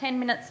about 10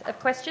 minutes of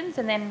questions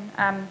and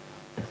then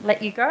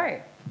let you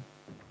go.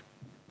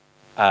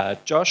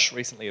 Josh,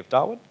 recently of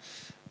Darwin.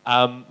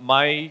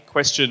 My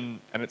question,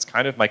 and it's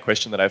kind of my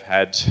question that I've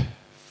had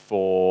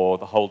for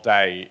the whole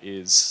day,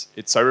 is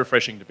it's so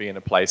refreshing to be in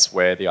a place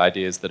where the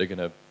ideas that are going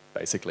to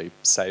basically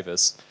save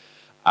us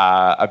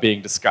are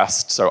being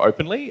discussed so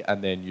openly,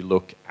 and then you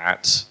look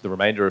at the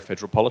remainder of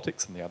federal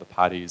politics and the other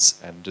parties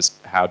and just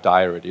how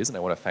dire it is. And I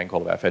want to thank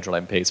all of our federal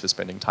MPs for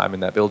spending time in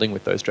that building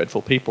with those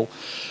dreadful people.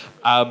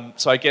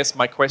 So I guess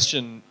my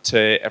question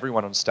to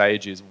everyone on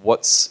stage is,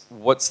 what's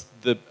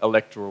the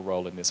electoral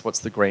role in this? What's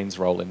the Greens'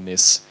 role in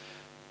this?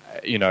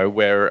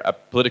 We're a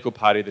political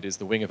party that is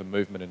the wing of a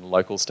movement in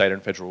local, state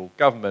and federal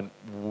government.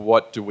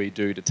 What do we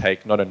do to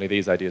take not only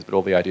these ideas, but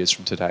all the ideas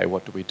from today?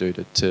 What do we do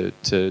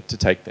to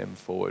take them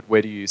forward?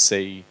 Where do you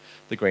see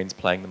the Greens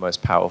playing the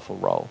most powerful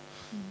role?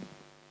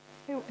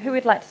 Who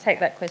would like to take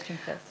that question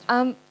first?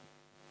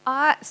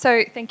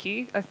 So thank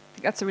you. I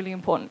think that's a really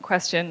important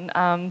question,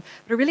 but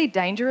a really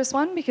dangerous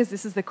one, because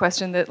this is the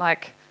question that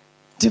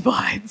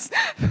divides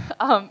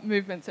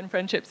movements and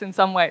friendships in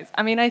some ways.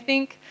 I mean, I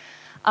think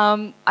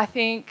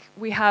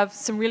we have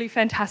some really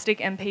fantastic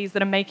MPs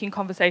that are making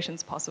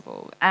conversations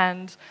possible,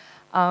 and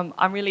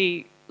I'm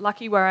really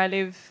lucky where I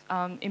live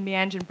in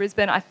Meanjin in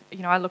Brisbane.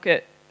 I look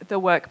at the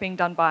work being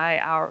done by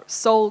our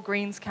sole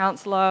Greens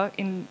councillor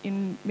in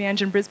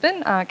Meanjin in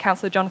Brisbane,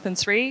 Councillor Jonathan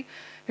Sri,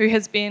 who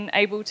has been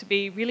able to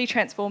be really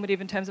transformative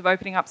in terms of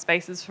opening up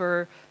spaces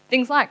for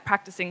things like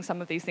practicing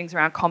some of these things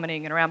around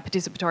commoning and around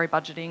participatory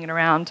budgeting and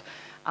around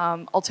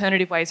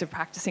alternative ways of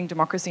practicing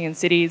democracy in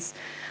cities.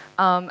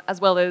 As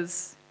well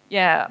as,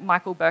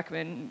 Michael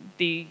Berkman,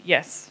 the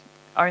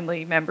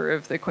only member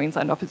of the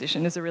Queensland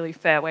opposition, is a really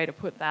fair way to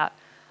put that.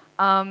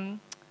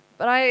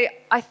 But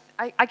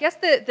I guess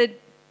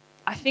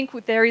I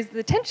think there is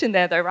the tension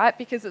there, though, right?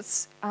 Because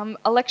it's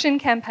election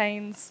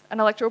campaigns and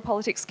electoral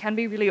politics can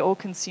be really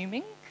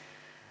all-consuming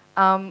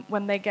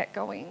when they get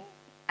going,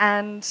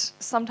 and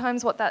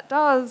sometimes what that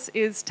does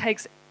is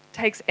takes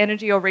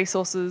energy or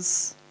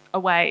resources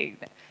away.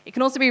 It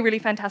can also be a really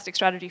fantastic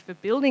strategy for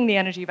building the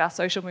energy of our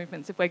social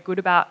movements if we're good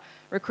about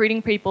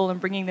recruiting people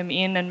and bringing them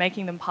in and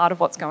making them part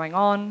of what's going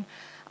on,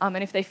 and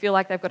if they feel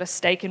like they've got a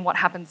stake in what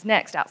happens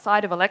next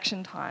outside of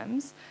election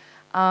times.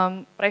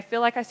 But I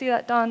feel like I see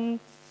that done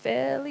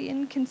fairly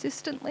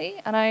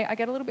inconsistently, and I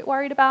get a little bit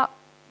worried about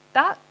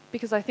that,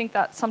 because I think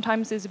that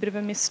sometimes is a bit of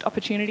a missed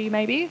opportunity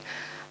maybe.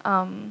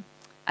 And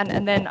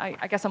then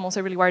I guess I'm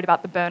also really worried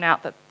about the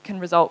burnout that can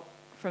result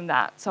from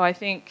that. So I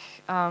think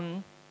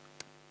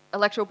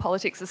electoral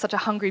politics is such a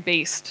hungry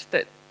beast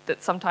that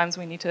sometimes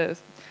we need to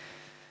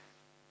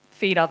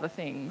feed other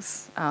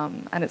things,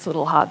 and it's a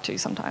little hard to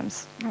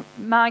sometimes.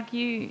 Marg,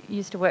 you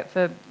used to work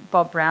for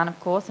Bob Brown, of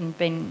course, and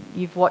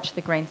you've watched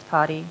the Greens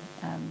Party,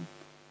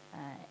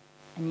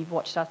 and and you've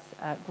watched us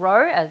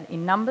grow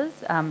in numbers,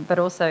 but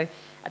also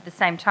at the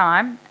same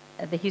time,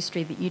 the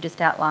history that you just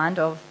outlined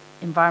of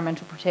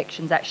environmental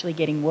protections actually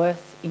getting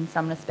worse in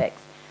some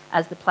respects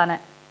as the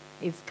planet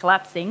is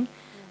collapsing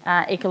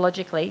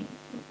ecologically.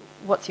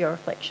 What's your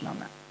reflection on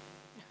that?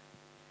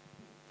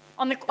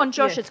 On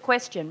Josh's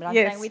question, but I'm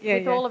saying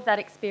with all of that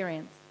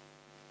experience.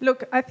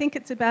 Look, I think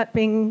it's about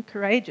being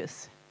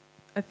courageous.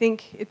 I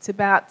think it's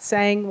about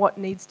saying what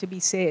needs to be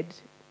said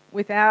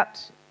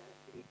without,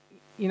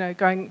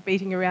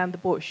 beating around the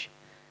bush.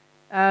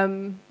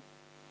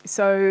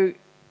 So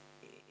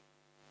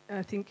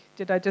I think,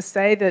 did I just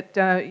say that,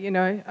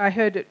 I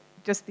heard it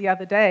just the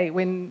other day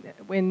when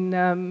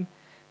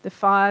the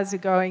fires are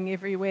going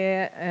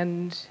everywhere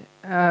and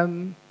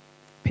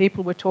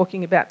people were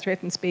talking about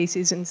threatened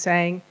species and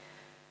saying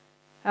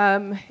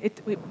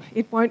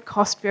it won't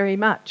cost very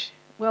much.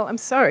 Well, I'm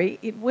sorry,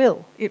 it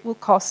will. It will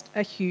cost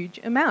a huge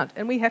amount,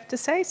 and we have to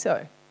say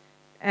so.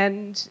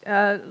 And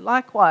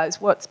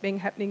likewise, what's been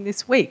happening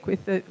this week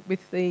with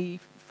the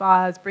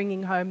fires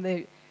bringing home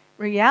the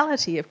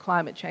reality of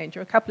climate change.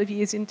 Or a couple of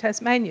years in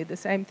Tasmania, the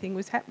same thing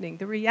was happening.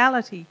 The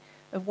reality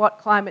of what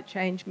climate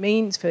change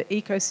means for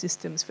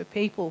ecosystems, for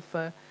people,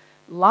 for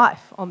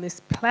life on this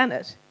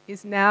planet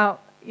is now,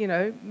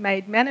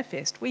 made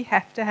manifest. We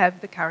have to have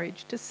the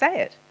courage to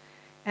say it.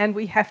 And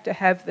we have to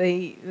have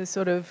the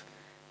sort of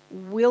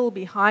will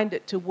behind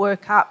it to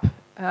work up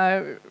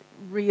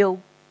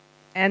real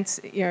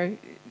answer.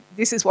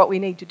 This is what we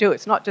need to do.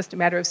 It's not just a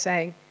matter of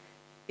saying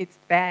it's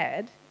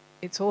bad.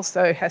 It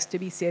also has to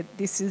be said,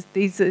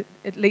 these are,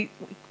 at least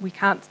we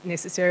can't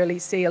necessarily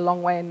see a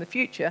long way in the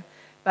future,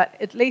 but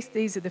at least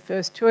these are the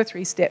first 2 or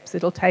 3 steps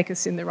that'll take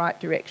us in the right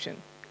direction.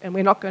 And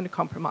we're not going to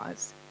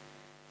compromise.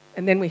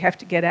 And then we have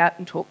to get out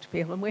and talk to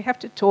people. And we have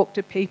to talk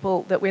to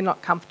people that we're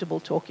not comfortable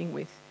talking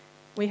with.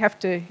 We have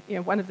to,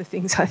 one of the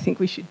things I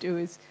think we should do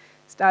is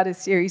start a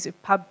series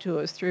of pub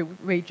tours through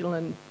regional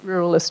and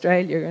rural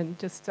Australia and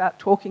just start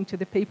talking to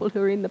the people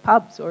who are in the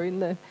pubs or in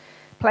the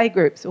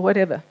playgroups or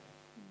whatever.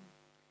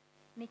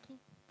 Nikki?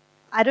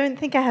 I don't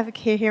think I have a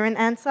coherent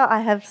answer.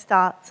 I have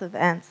starts of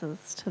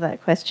answers to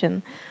that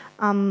question.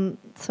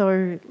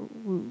 So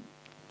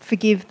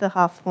forgive the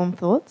half-formed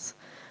thoughts.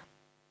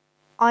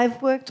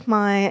 I've worked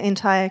my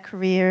entire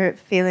career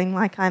feeling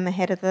like I'm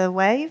ahead of the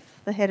wave,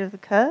 ahead of the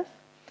curve.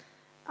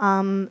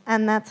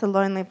 And that's a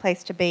lonely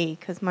place to be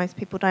because most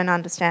people don't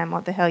understand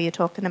what the hell you're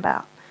talking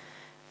about.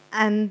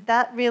 And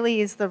that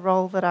really is the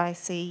role that I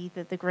see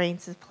that the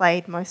Greens have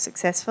played most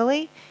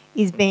successfully,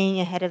 is being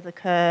ahead of the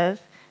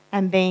curve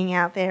and being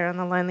out there on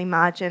the lonely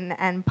margin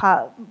and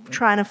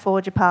trying to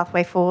forge a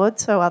pathway forward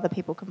so other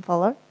people can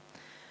follow.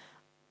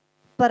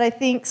 But I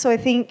think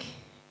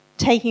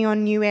taking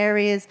on new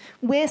areas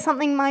where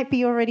something might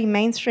be already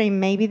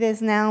mainstream, maybe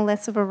there's now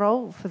less of a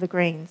role for the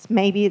Greens.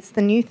 Maybe it's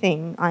the new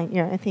thing.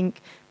 I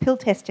think pill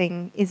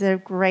testing is a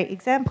great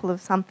example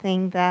of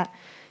something that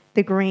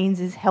the Greens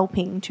is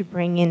helping to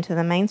bring into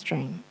the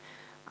mainstream.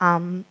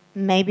 So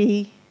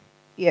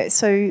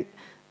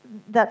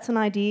that's an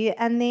idea.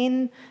 And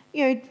then,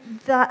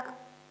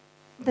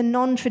 the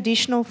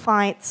non-traditional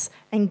fights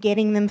and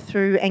getting them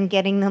through and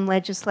getting them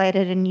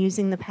legislated and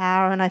using the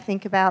power. And I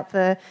think about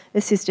the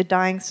assisted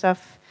dying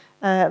stuff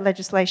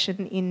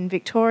legislation in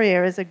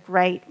Victoria as a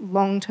great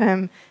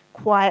long-term,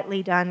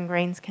 quietly done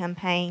Greens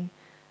campaign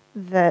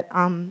that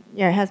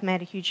has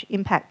made a huge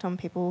impact on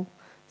people's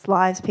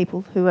lives,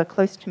 people who are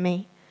close to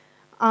me.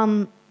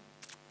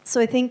 So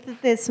I think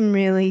that there's some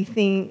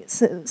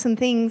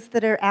things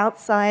that are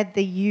outside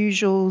the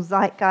usual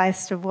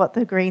zeitgeist of what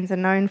the Greens are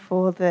known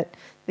for that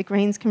the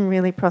Greens can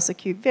really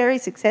prosecute very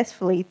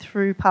successfully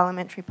through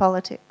parliamentary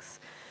politics.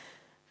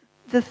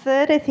 The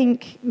third, I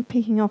think,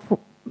 picking up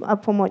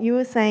on what you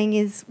were saying,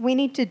 is we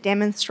need to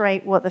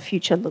demonstrate what the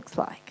future looks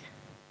like.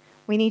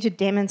 We need to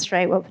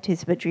demonstrate what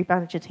participatory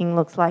budgeting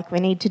looks like. We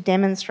need to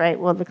demonstrate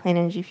what the clean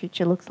energy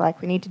future looks like.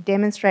 We need to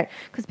demonstrate,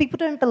 because people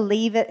don't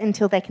believe it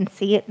until they can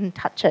see it and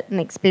touch it and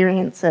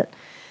experience it.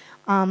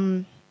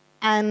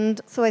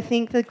 And so I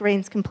think the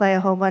Greens can play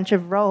a whole bunch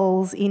of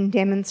roles in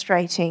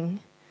demonstrating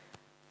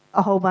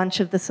a whole bunch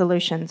of the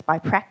solutions by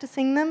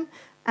practicing them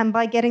and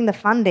by getting the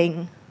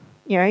funding,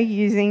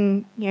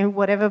 using,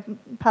 whatever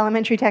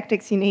parliamentary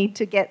tactics you need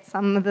to get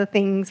some of the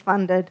things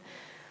funded.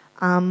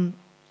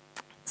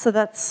 So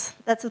that's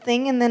a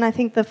thing. And then I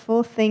think the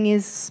fourth thing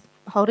is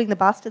holding the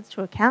bastards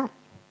to account.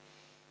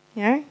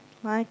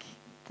 Like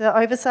the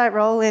oversight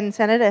role in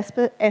Senate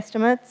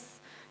estimates,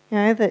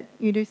 that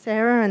you do,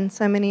 Sarah, and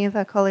so many of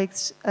our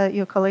colleagues,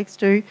 your colleagues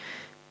do.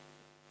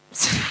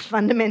 It's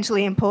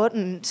fundamentally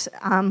important,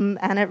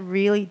 and it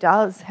really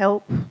does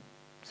help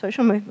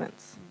social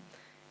movements.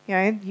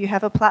 You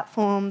have a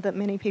platform that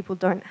many people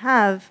don't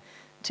have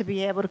to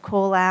be able to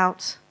call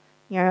out,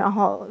 a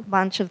whole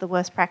bunch of the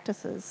worst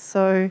practices.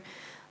 So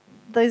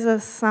those are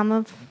some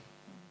of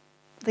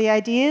the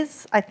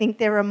ideas. I think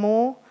there are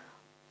more.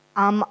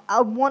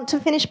 I want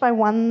to finish by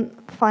one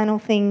final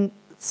thing.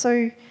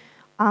 So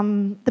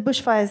the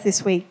bushfires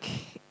this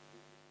week,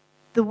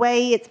 the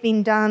way it's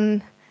been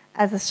done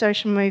as a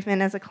social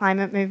movement, as a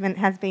climate movement,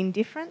 has been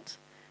different.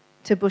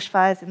 to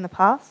bushfires in the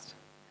past.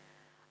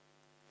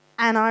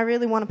 And I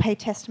really want to pay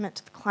testament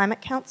to the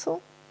Climate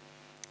Council.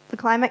 The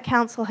Climate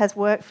Council has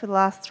worked for the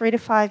last 3 to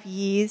 5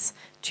 years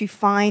to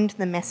find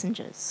the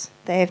messengers.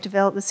 They have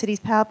developed the Cities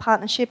Power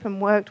Partnership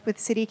and worked with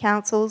city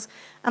councils,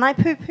 and I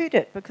poo-pooed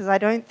it because I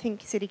don't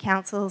think city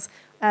councils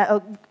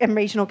and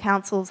regional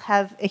councils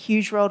have a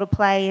huge role to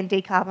play in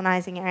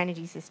decarbonising our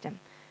energy system.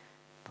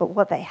 But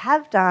what they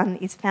have done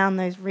is found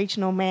those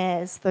regional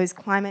mayors, those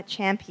climate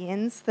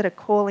champions that are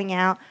calling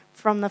out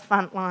from the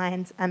front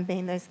lines and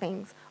being those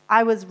things.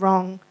 I was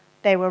wrong,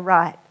 they were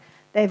right.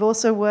 They've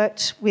also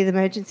worked with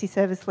emergency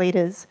service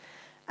leaders.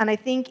 And I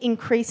think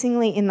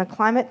increasingly in the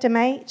climate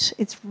debate,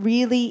 it's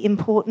really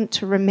important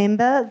to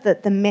remember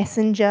that the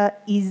messenger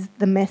is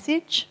the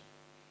message.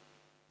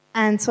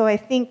 And so I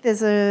think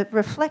there's a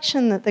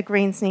reflection that the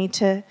Greens need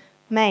to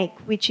make,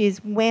 which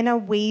is when are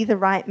we the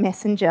right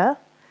messenger?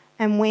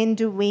 And when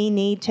do we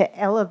need to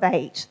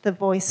elevate the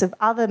voice of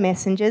other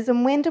messengers?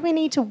 And when do we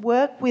need to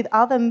work with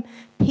other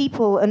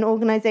people and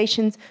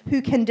organisations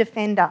who can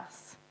defend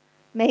us?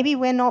 Maybe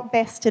we're not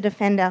best to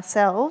defend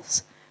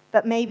ourselves,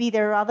 but maybe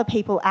there are other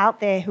people out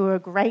there who are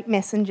great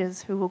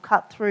messengers who will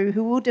cut through,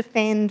 who will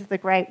defend the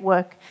great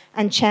work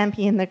and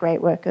champion the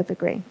great work of the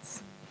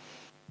Greens.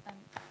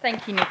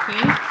 Thank you, Nikki.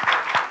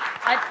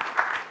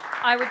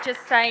 I would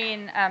just say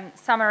in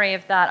summary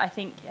of that, I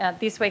think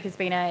this week has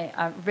been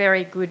a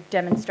very good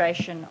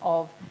demonstration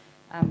of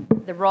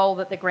the role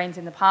that the Greens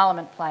in the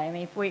Parliament play. I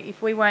mean,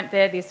 if we weren't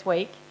there this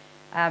week,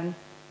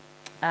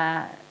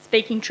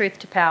 speaking truth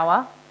to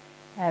power,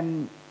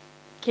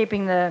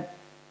 keeping the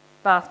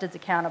bastards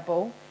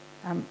accountable,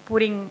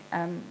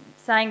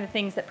 saying the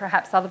things that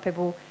perhaps other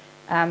people,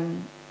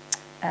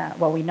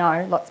 we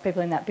know lots of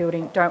people in that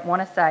building don't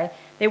want to say,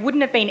 there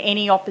wouldn't have been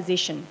any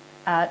opposition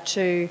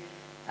to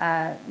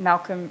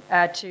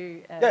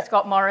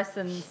Scott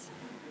Morrison's.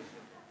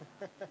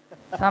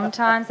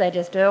 Sometimes they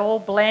just all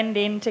blend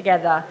in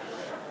together.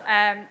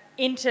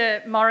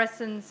 Into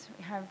Morrison's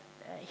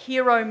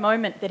hero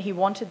moment that he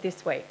wanted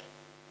this week.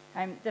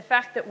 The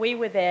fact that we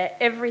were there,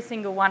 every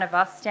single one of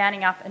us,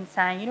 standing up and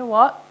saying, you know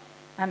what,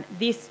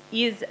 this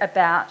is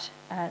about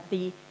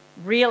the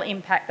real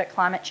impact that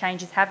climate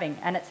change is having,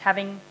 and it's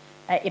having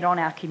it on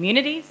our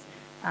communities,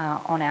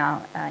 on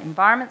our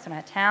environments, on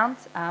our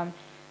towns,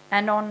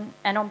 and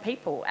on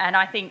people. And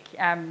I think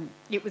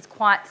it was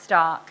quite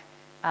stark,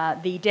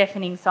 the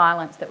deafening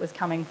silence that was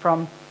coming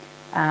from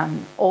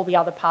all the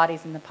other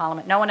parties in the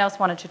Parliament. No one else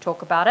wanted to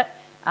talk about it.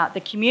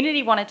 The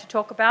community wanted to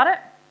talk about it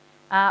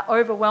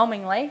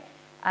overwhelmingly,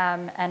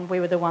 and we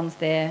were the ones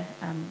there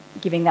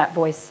giving that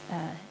voice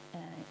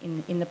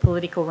in the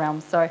political realm.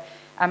 So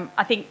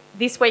I think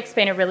this week's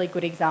been a really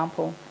good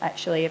example,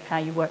 actually, of how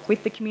you work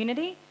with the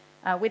community,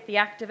 with the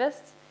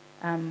activists,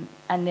 and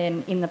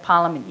then in the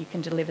Parliament you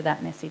can deliver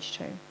that message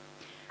too.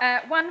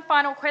 One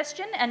final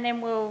question and then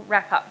we'll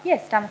wrap up.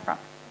 Yes, down the front.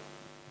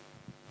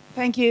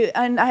 Thank you.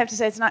 And I have to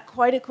say it's not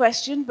quite a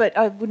question, but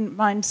I wouldn't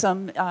mind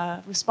some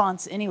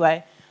response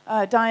anyway.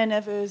 Diane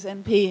Evers,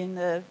 MP in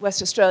the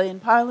West Australian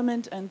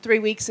Parliament, and 3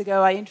 weeks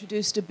ago I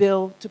introduced a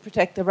bill to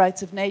protect the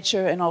rights of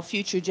nature and all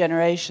future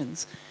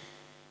generations.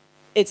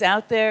 It's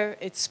out there,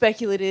 it's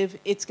speculative,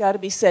 it's got to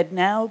be said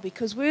now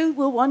because we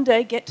will one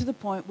day get to the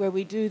point where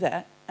we do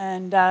that.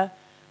 And I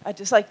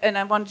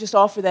want to just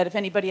offer that if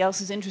anybody else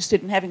is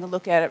interested in having a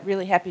look at it,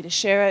 really happy to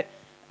share it.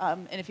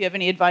 And if you have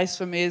any advice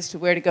for me as to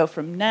where to go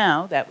from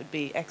now, that would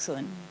be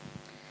excellent.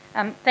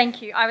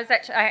 Thank you. I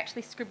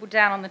actually scribbled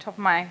down on the top of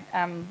my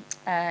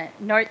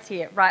notes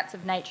here, rights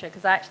of nature,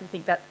 because I actually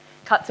think that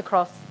cuts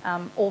across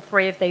all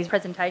three of these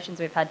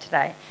presentations we've had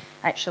today,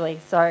 actually.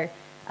 So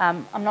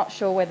I'm not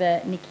sure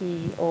whether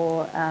Nikki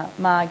or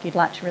Marg, you'd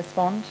like to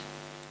respond.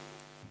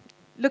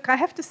 Look, I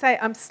have to say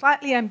I'm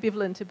slightly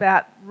ambivalent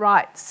about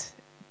rights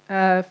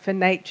for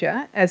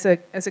nature as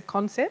a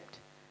concept.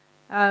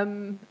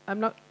 I'm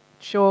not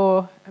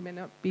sure,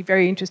 I'd be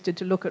very interested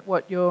to look at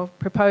what you're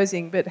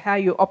proposing, but how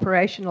you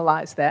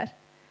operationalise that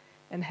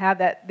and how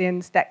that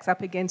then stacks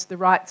up against the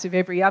rights of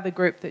every other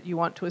group that you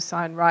want to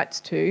assign rights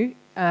to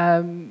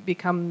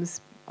becomes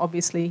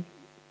obviously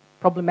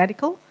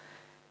problematical.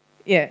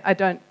 Yeah,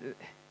 I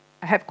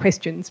have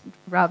questions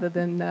rather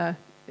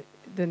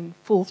than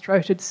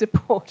full-throated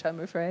support,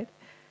 I'm afraid.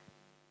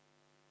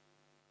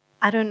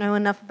 I don't know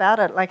enough about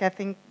it. I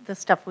think the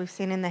stuff we've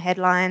seen in the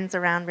headlines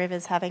around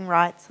rivers having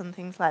rights and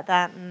things like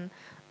that, and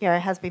it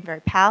has been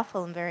very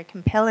powerful and very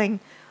compelling.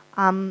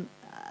 I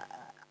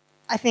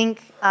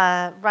think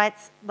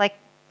rights, like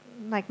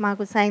Marg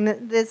was saying,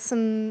 that there's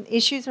some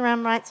issues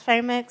around rights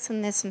frameworks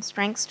and there's some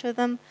strengths to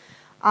them.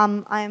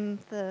 I'm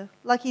the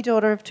lucky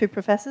daughter of two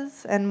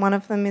professors, and one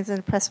of them is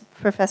a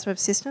professor of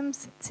system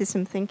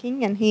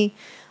thinking, and he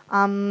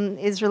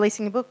is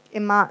releasing a book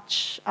in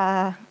March.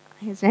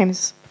 His name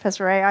is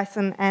Professor Ray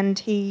Eisen,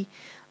 and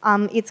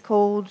it's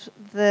called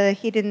The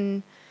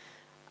Hidden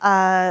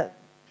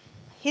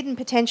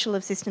Potential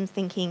of Systems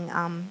Thinking,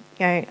 how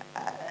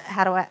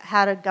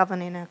to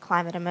govern in a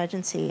climate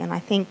emergency. And I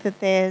think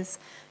that there's,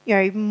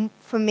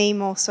 for me,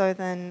 more so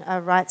than a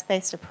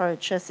rights-based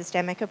approach, a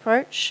systemic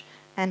approach,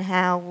 and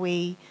how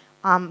we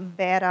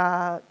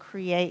better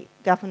create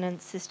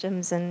governance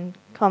systems and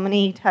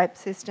community type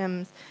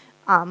systems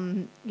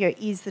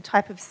is the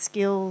type of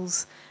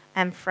skills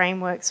and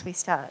frameworks we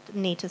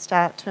need to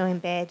start to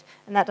embed.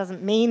 And that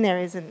doesn't mean there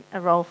isn't a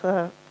role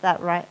for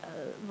that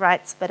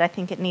rights, but I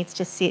think it needs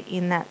to sit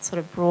in that sort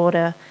of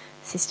broader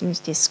systems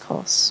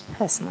discourse,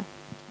 personally.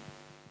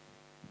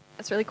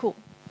 That's really cool.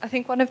 I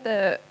think one of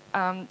the,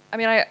 I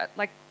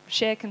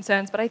share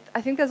concerns, but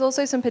I think there's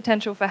also some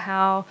potential for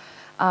how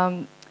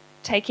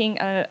taking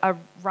a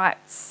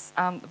rights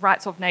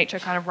of nature,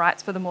 kind of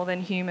rights for the more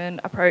than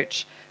human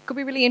approach could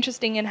be really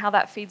interesting in how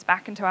that feeds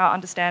back into our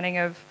understanding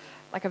of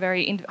like a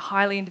very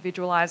highly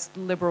individualised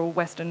liberal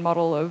Western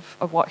model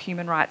of what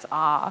human rights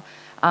are,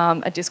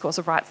 a discourse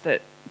of rights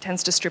that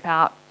tends to strip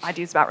out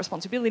ideas about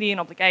responsibility and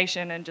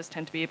obligation and just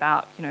tend to be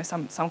about,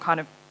 some kind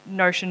of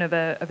notion of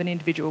an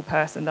individual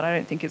person that I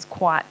don't think is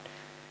quite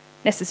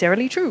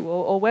necessarily true,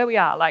 or where we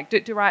are. Like,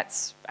 do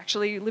rights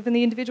actually live in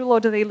the individual, or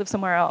do they live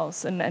somewhere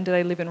else, and do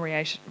they live in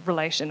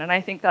relation? And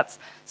I think that's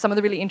some of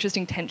the really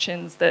interesting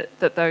tensions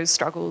that those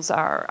struggles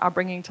are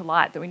bringing to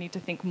light, that we need to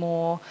think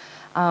more,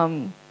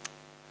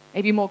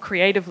 maybe more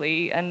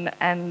creatively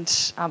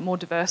and more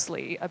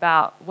diversely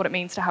about what it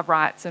means to have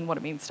rights and what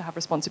it means to have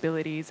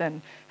responsibilities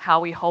and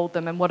how we hold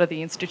them and what are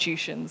the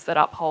institutions that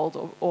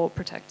uphold or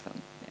protect them.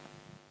 Yeah.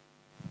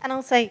 And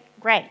I'll say,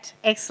 great,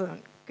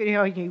 excellent, good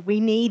on you. We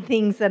need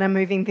things that are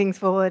moving things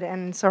forward,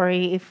 and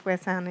sorry if we're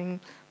sounding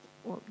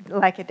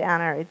like a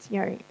downer. It's,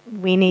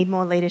 we need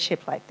more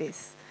leadership like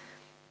this.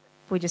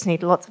 We just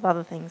need lots of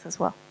other things as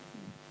well.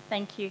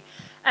 Thank you.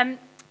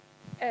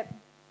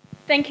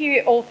 Thank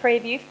you, all three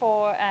of you,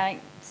 for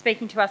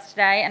speaking to us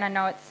today. And I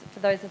know it's, for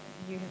those of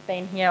you who've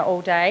been here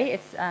all day,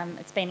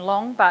 it's been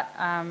long but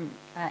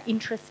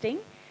interesting.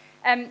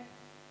 I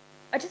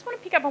just want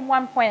to pick up on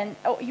one point.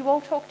 You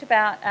all talked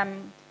about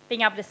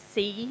being able to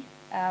see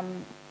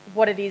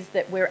what it is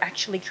that we're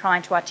actually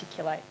trying to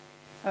articulate,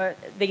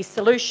 these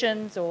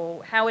solutions,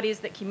 or how it is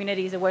that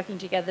communities are working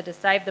together to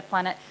save the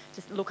planet,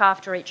 to look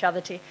after each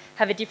other, to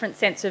have a different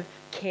sense of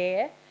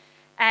care.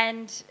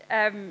 And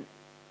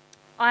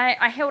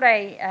I held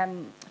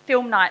a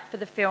film night for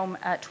the film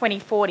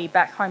 2040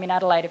 back home in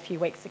Adelaide a few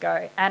weeks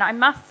ago, and I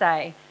must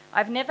say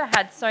I've never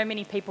had so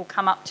many people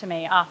come up to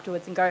me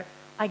afterwards and go,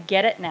 I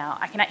get it now.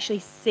 I can actually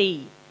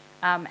see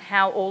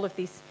how all of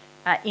this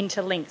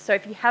interlinks. So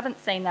if you haven't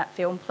seen that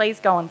film, please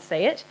go and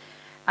see it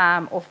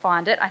or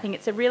find it. I think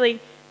it's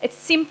it's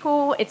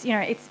simple. It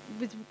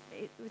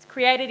was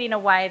created in a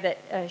way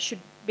that should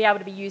be able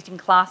to be used in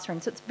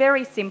classrooms. So it's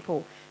very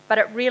simple, but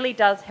it really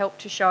does help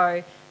to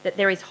show that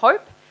there is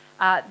hope.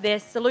 Their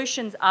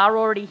solutions are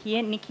already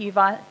here. Nikki, you've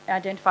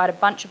identified a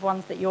bunch of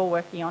ones that you're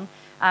working on,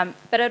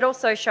 but it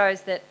also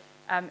shows that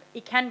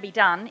it can be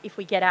done if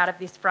we get out of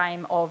this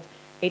frame of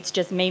it's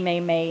just me,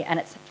 and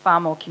it's far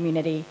more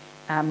community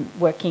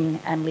working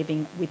and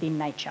living within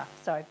nature.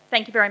 So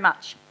thank you very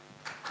much.